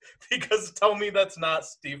 Because tell me that's not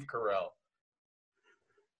Steve Carell.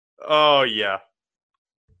 Oh, yeah.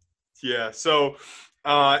 Yeah, so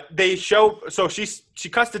they show... So she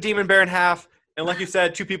cuts the demon bear in half, and like you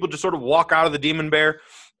said, two people just sort of walk out of the demon bear.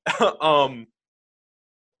 I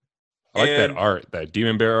like that art, that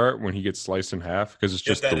demon bear art, when he gets sliced in half, because it's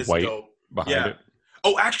just the white behind it.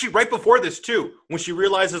 Oh, actually, right before this, too, when she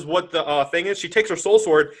realizes what the thing is, she takes her soul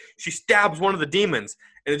sword, she stabs one of the demons,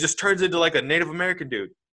 and it just turns into, like, a Native American dude.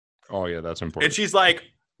 Oh, yeah, that's important. And she's like,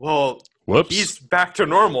 well, whoops, he's back to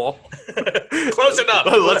normal. Close enough.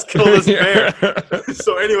 Let's kill this bear.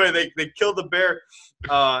 So anyway, they kill the bear,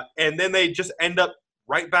 and then they just end up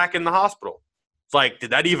right back in the hospital. It's like, did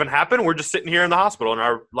that even happen? We're just sitting here in the hospital in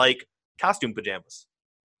our, like, costume pajamas.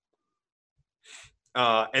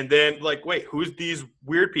 And then, like, wait, who's these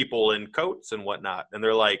weird people in coats and whatnot? And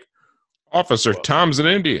they're like, Officer Tom's an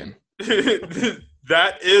Indian.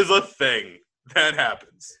 That is a thing that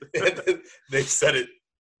happens. They said it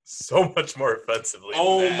so much more offensively.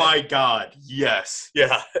 Oh my God, yes.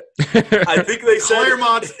 Yeah. I think they said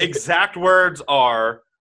Claremont's exact words are,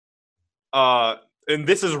 and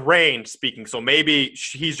this is Rain speaking, so maybe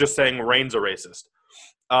he's just saying Rain's a racist.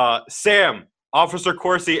 Sam, Officer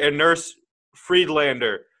Corsi, and Nurse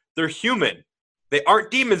Friedlander, they're human. They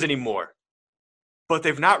aren't demons anymore. But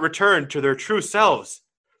they've not returned to their true selves.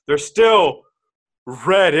 They're still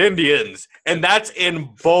Red Indians. And that's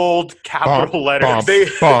in bold capital letters. They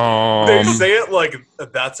say it like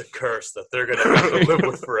that's a curse that they're going to have to live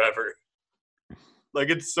with forever. Like,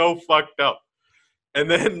 it's so fucked up.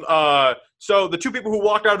 And then, so the two people who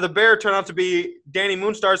walked out of the bear turn out to be Danny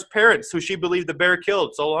Moonstar's parents, who she believed the bear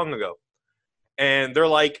killed so long ago. And they're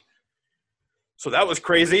like, so that was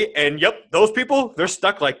crazy. And yep, those people, they're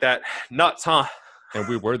stuck like that. Nuts, huh? And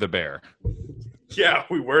we were the bear. Yeah,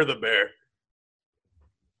 we were the bear.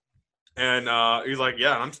 And he's like,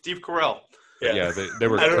 yeah, I'm Steve Carell. Yeah, they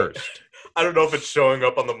were cursed. I don't know if it's showing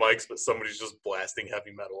up on the mics, but somebody's just blasting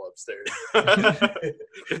heavy metal upstairs.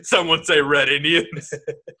 Did someone say Red Indians?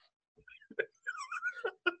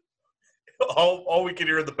 all we can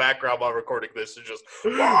hear in the background while recording this is just...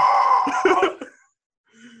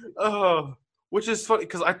 Oh, which is funny,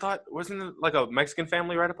 because I thought, wasn't it like a Mexican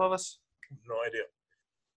family right above us? No idea.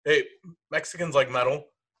 Hey, Mexicans like metal.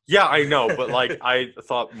 Yeah, I know, but like I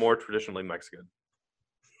thought more traditionally Mexican.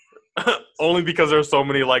 Only because there's so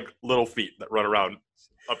many like little feet that run around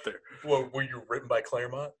up there. Well, were you written by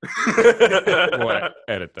Claremont? We'll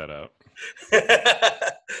edit that out.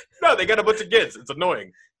 No, they got a bunch of kids. It's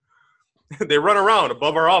annoying. They run around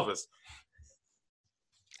above our office.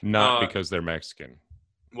 Not because they're Mexican.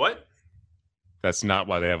 What? That's not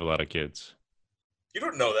why they have a lot of kids. You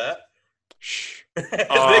don't know that. Shh. They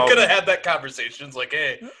could have had that conversation. It's like,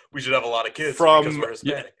 hey, we should have a lot of kids because we're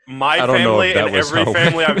Hispanic. My family and every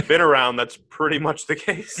family I've been around, that's pretty much the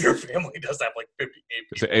case. Your family does have like 58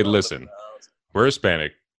 people. Hey, listen, we're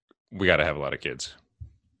Hispanic. We got to have a lot of kids.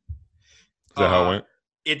 Is that how it went?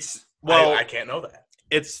 It's, well, I can't know that.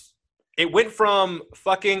 It went from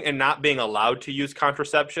fucking and not being allowed to use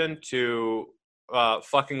contraception to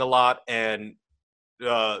fucking a lot and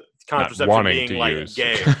contraception being like use.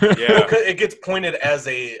 gay. Yeah. Well, it gets pointed as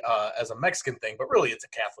a Mexican thing, but really it's a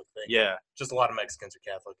Catholic thing. Yeah. Just a lot of Mexicans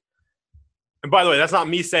are Catholic. And by the way, that's not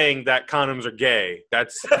me saying that condoms are gay.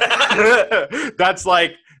 That's that's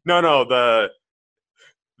like no,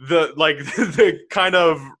 the kind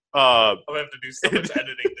of I'm gonna have to do so much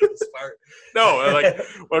editing to this part. no, like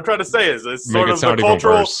what I'm trying to say is it's Make sort it of the sound even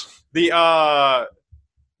cultural worse.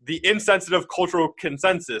 the insensitive cultural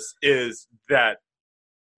consensus is that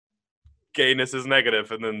gayness is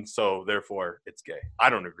negative, and then so therefore it's gay. I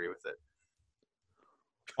don't agree with it.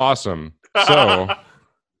 Awesome. So,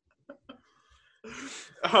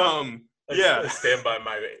 yeah. I stand by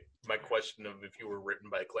my question of if you were written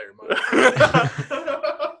by Claremont.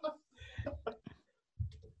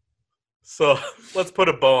 So let's put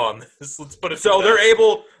a bow on this. Let's put it. So they're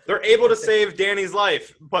able to save Danny's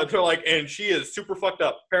life, but they're like, and she is super fucked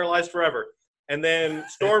up, paralyzed forever. And then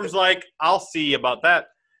Storm's like, I'll see about that.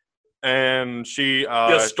 And she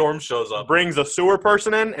Storm shows up, brings a sewer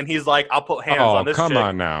person in, and he's like, I'll put hands on this come chick.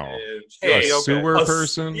 on now. And A sewer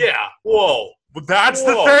person? Yeah. Whoa. That's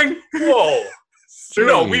Whoa. the thing? Whoa.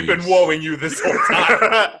 No, we've been Jeez. woeing you this whole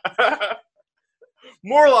time.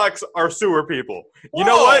 Morlocks are sewer people. You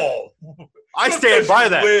know what? I stand by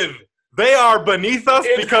that. Live. They are beneath us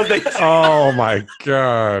because they Oh my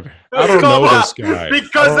god. I don't know this guy.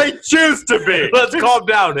 because they choose to be. Let's calm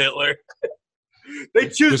down, Hitler. They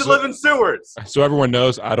choose Just to live in sewers. So everyone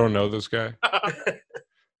knows I don't know this guy.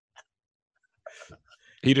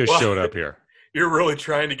 He just showed up here. You're really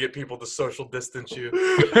trying to get people to social distance you.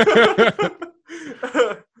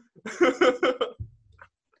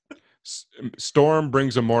 Storm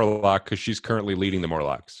brings a Morlock because she's currently leading the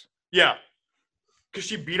Morlocks. Yeah. Because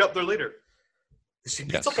she beat up their leader. She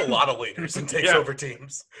beats up a lot of leaders and takes Yeah. over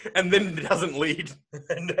teams. And then doesn't lead.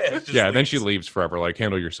 And Then she leaves forever. Like,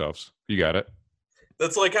 handle yourselves. You got it.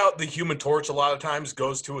 That's like how the Human Torch a lot of times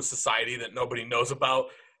goes to a society that nobody knows about,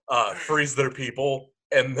 frees their people,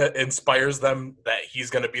 and that inspires them that he's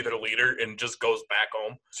going to be their leader, and just goes back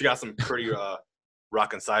home. She got some pretty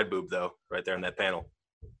rockin' side boob, though, right there in that panel.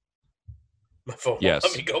 My phone Yes.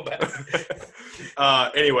 Let me go back.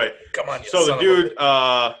 Anyway, Come on, you so the son of a dude,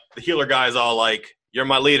 bitch. the healer guy's all like, "You're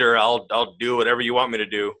my leader. I'll do whatever you want me to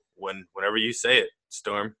do whenever you say it,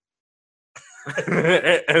 Storm." And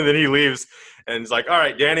then he leaves, and he's like, "All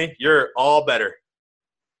right, Danny, you're all better."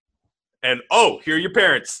 And here are your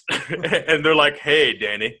parents. And they're like, "Hey,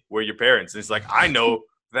 Danny, we're your parents." And he's like, "I know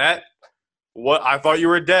that. What? I thought you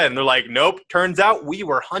were dead." And they're like, "Nope. Turns out we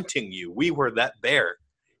were hunting you. We were that bear.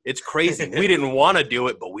 It's crazy. We didn't want to do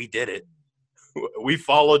it, but we did it. We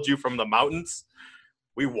followed you from the mountains.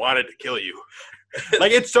 We wanted to kill you."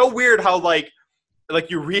 Like, it's so weird how like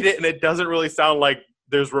you read it and it doesn't really sound like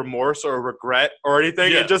there's remorse or regret or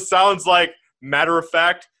anything. Yeah. It just sounds like matter of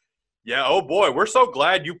fact. Yeah, oh boy, we're so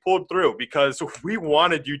glad you pulled through because we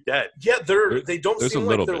wanted you dead. Yeah, they don't There's seem a like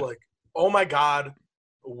little they're bit. like, oh my god,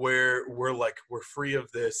 we're free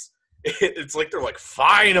of this. It's like they're like,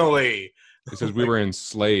 finally. It says we were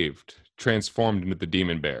enslaved, transformed into the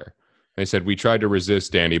demon bear. They said we tried to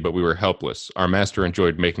resist Danny, but we were helpless. Our master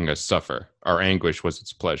enjoyed making us suffer. Our anguish was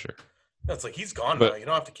its pleasure. That's like, he's gone But now. You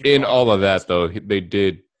don't have to keep In going. all of that, though, they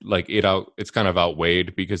did like it out. It's kind of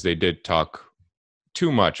outweighed because they did talk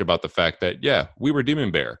too much about the fact that, yeah, we were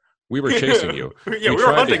demon bear. We were chasing you. Yeah, we were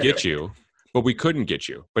tried to hunting get you, but we couldn't get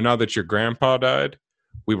you. But now that your grandpa died,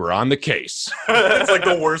 we were on the case. It's like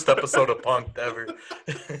the worst episode of Punk'd ever.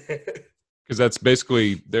 Because that's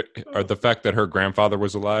basically the fact that her grandfather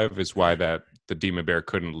was alive is why that the demon bear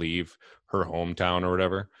couldn't leave her hometown or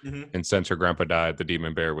whatever. Mhm. And since her grandpa died, the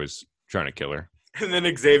demon bear was trying to kill her. And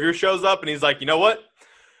then Xavier shows up and he's like, "You know what?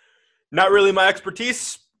 Not really my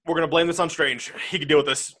expertise. We're going to blame this on Strange. He can deal with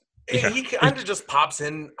this." Yeah. He kind of just pops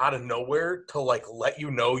in out of nowhere to like let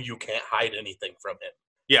you know you can't hide anything from him.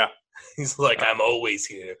 Yeah. He's like, I'm always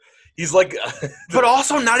here. He's like, But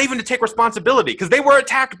also not even to take responsibility because they were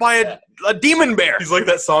attacked by a demon bear. he's like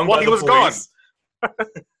that song While by he the was Police.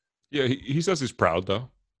 Yeah, he says he's proud, though.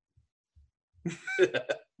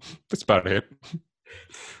 That's about it.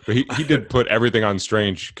 But he did put everything on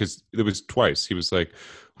Strange because it was twice. He was like,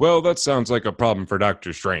 well, that sounds like a problem for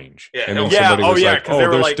Doctor Strange. Yeah, and then yeah, somebody oh, was yeah, like, 'cause they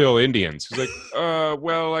were they're like- still Indians. He's like,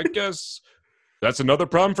 well, I guess that's another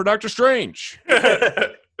problem for Doctor Strange.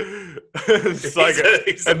 It's like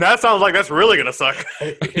He's and that sounds like that's really going to suck.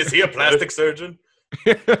 Is he a plastic surgeon?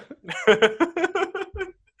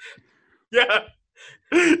 Yeah.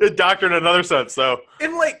 A doctor in another sense, so.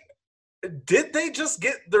 And like, did they just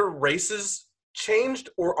get their races changed,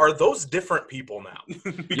 or are those different people now?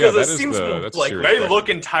 Because that it is seems that's a like serious They question. look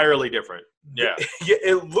entirely different. Yeah. yeah,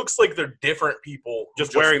 it looks like they're different people, who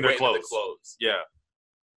Just wearing their went into the clothes. clothes. Yeah.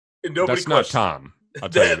 And nobody That's not questions- Tom. I'll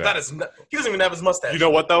tell you that. He doesn't even have his mustache. You know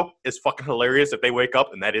what though? It's fucking hilarious if they wake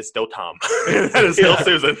up and that is still Tom. That is still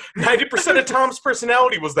Susan. 90% of Tom's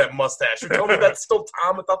personality was that mustache. You're telling me that's still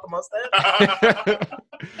Tom without the mustache?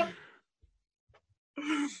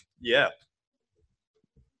 Yeah.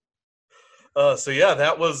 So yeah,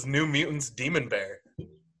 that was New Mutants Demon Bear.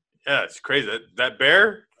 Yeah, it's crazy. That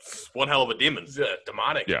bear, one hell of a demon.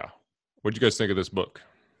 Demonic. Yeah. What'd you guys think of this book?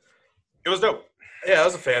 It was dope. Yeah, I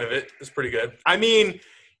was a fan of it. It was pretty good. I mean,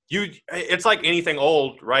 it's like anything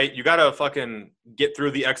old, right? You gotta fucking get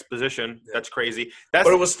through the exposition. Yeah. That's crazy. But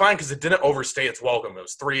it was fine because it didn't overstay its welcome. It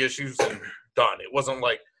was 3 issues and done. It wasn't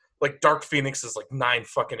like Dark Phoenix is like 9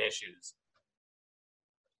 fucking issues.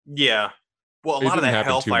 Yeah. Well, a lot of that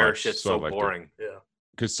Hellfire shit's so boring. Yeah.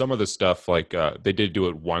 Because some of the stuff, like, they did do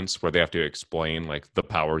it once where they have to explain, like, the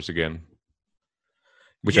powers again.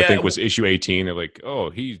 Which I think was issue 18. They're like,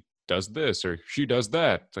 oh, he does this or she does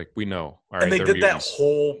that. It's like, we know. All right, and they did mutants. that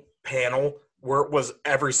whole panel where it was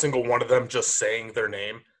every single one of them just saying their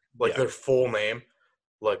name, like their full name.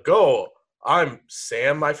 Like, I'm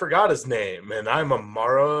Sam, I forgot his name, and I'm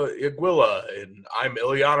Amara Iguila, and I'm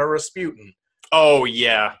Ilyana Rasputin. Oh,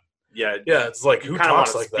 yeah. Yeah. Yeah, it's like, who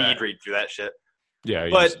talks like that? Speed read through that shit. Yeah.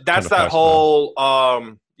 But that's that whole,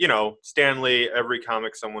 Stan Lee, every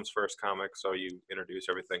comic, someone's first comic, so you introduce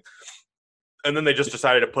everything. And then they just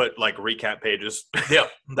decided to put, like, recap pages. Yeah.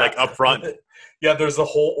 Like, up front. Yeah, there's a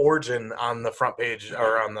whole origin on the front page,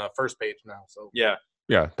 or on the first page now. So yeah.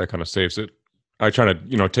 Yeah, that kind of saves it. I try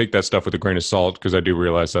to, take that stuff with a grain of salt, because I do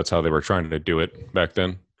realize that's how they were trying to do it back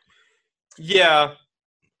then. Yeah.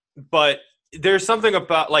 But there's something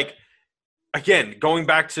about, like, again, going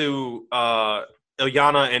back to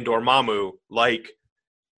Ilyana and Dormammu, like,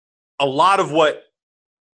 a lot of what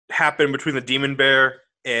happened between the Demon Bear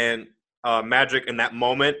and Magic in that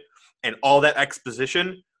moment and all that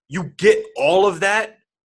exposition, you get all of that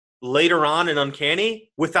later on in Uncanny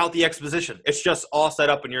without the exposition. It's just all set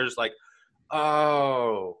up and you're just like,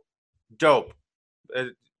 oh, dope.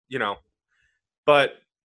 But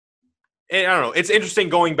I don't know. It's interesting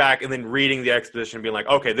going back and then reading the exposition and being like,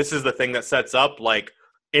 okay, this is the thing that sets up, like,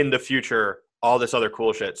 in the future, all this other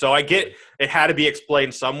cool shit. So I get it had to be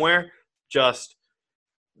explained somewhere. Just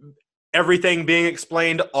everything being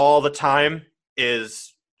explained all the time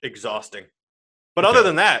is exhausting. But other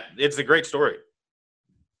than that, it's a great story.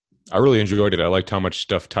 I really enjoyed it. I liked how much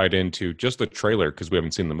stuff tied into just the trailer, because we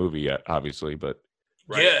haven't seen the movie yet, obviously. But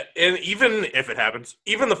yeah, and even if it happens,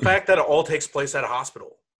 even the fact that it all takes place at a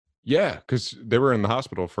hospital. Yeah, because they were in the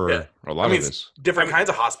hospital for a lot of this. Different kinds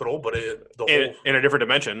of hospital, but in a different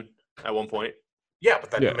dimension at one point. Yeah,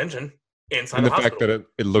 but that dimension inside and the fact hospital. that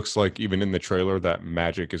it looks like, even in the trailer, that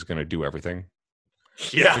Magic is going to do everything.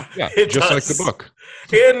 Yeah, it just does. like the book.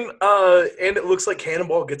 And it looks like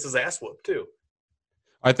Cannonball gets his ass whooped too.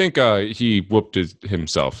 I think he whooped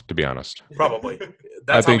himself, to be honest. Probably.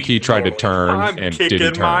 I think he tried to turn and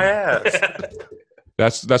didn't turn. My ass.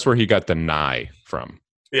 That's where he got the nigh from.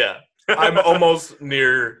 Yeah, I'm almost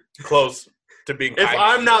close to being. If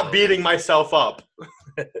I'm not beating myself up,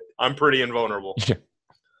 I'm pretty invulnerable. Yeah.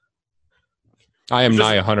 I am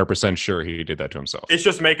nigh 100% sure he did that to himself. It's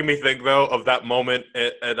just making me think, though, of that moment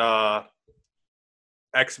at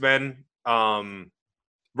X-Men,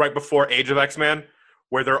 right before Age of X-Men,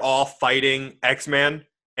 where they're all fighting X-Men,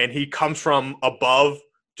 and he comes from above,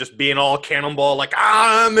 just being all Cannonball, like,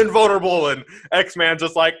 I'm invulnerable, and X-Man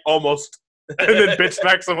just, like, almost, and then bitch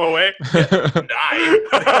smacks him away.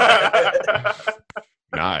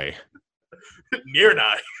 Nye. Near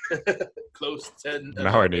nigh. Close to.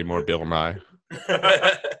 Now I need more Bill Nye.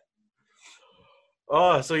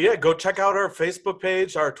 So yeah, go check out our Facebook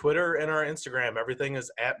page, our Twitter, and our Instagram. Everything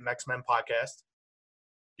is at X-Men Podcast.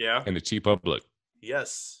 Yeah. And the T Public.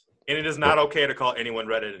 Yes. And it is not okay to call anyone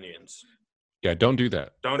Reddit Indians. Yeah, don't do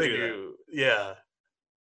that. Don't do that.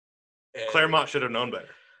 Yeah. Claremont should have known better.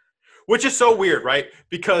 Which is so weird, right?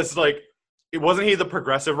 Because, like, wasn't he the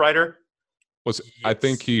progressive writer? I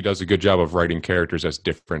think he does a good job of writing characters as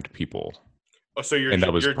different people. Oh, so you're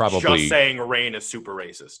probably just saying Rain is super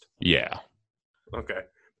racist. Yeah. Okay.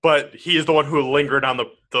 But he is the one who lingered on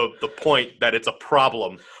the point that it's a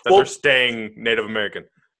problem that they're staying Native American.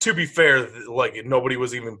 To be fair, like, nobody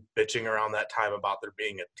was even bitching around that time about there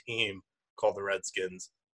being a team called the Redskins.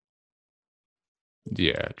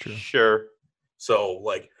 Yeah, true. Sure. So,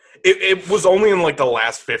 like, it was only in, like, the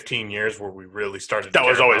last 15 years where we really started. That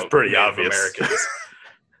was always pretty Native obvious. Americans.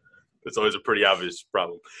 It's always a pretty obvious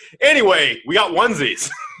problem. Anyway, we got onesies.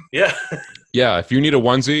 Yeah. Yeah, if you need a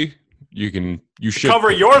onesie, you should cover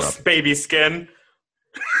your baby skin.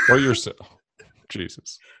 Or yourself.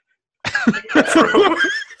 Jesus.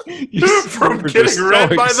 from getting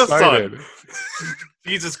read by the sun.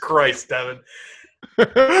 Jesus Christ, Devin.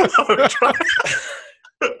 I'm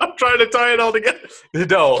trying to tie it all together.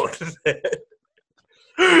 Don't.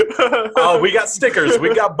 We got stickers.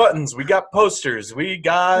 We got buttons. We got posters. We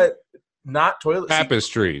got not toilet seat.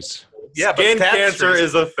 Tapestries. Yeah, Skin but cancer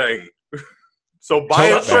is a thing. So buy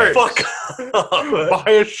a Tote shirt. Fuck.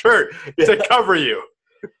 Buy a shirt to cover you.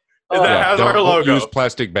 And that has don't our logo. use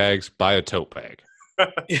plastic bags. Buy a tote bag.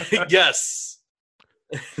 Yes.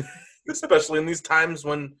 Especially in these times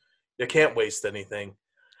when you can't waste anything.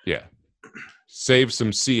 Yeah. Save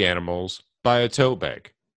some sea animals. Buy a tote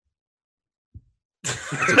bag.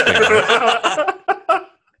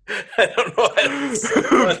 I don't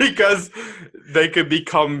know. Because they could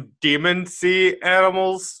become demon sea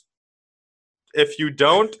animals if you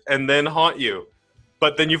don't, and then haunt you.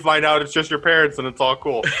 But then you find out it's just your parents, and it's all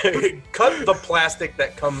cool. Cut the plastic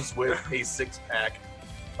that comes with a 6-pack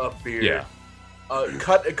of beer. Yeah.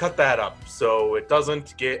 Cut that up so it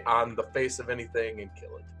doesn't get on the face of anything and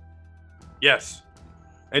kill it. Yes.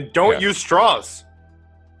 And don't use straws.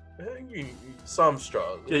 Some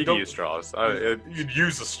straws. Yeah, you can use straws. You'd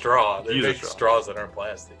use a straw. They make straws that aren't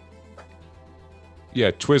plastic.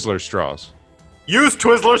 Yeah, Twizzler straws. Use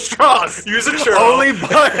Twizzler straws. Use a churro. Only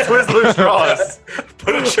buy Twizzler straws.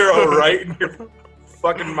 Put a churro right in your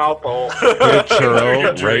fucking mouth hole. Put a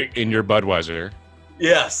churro right in your Budweiser.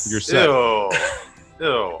 Yes. You're set. Ew.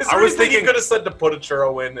 I was thinking you could have said to put a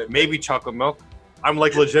churro in. And maybe chocolate milk. I'm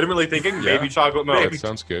like legitimately thinking maybe chocolate milk. That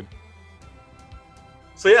sounds good.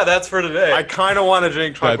 So yeah, that's for today. I kind of want to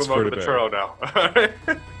drink chocolate That's milk for with a today. churro now.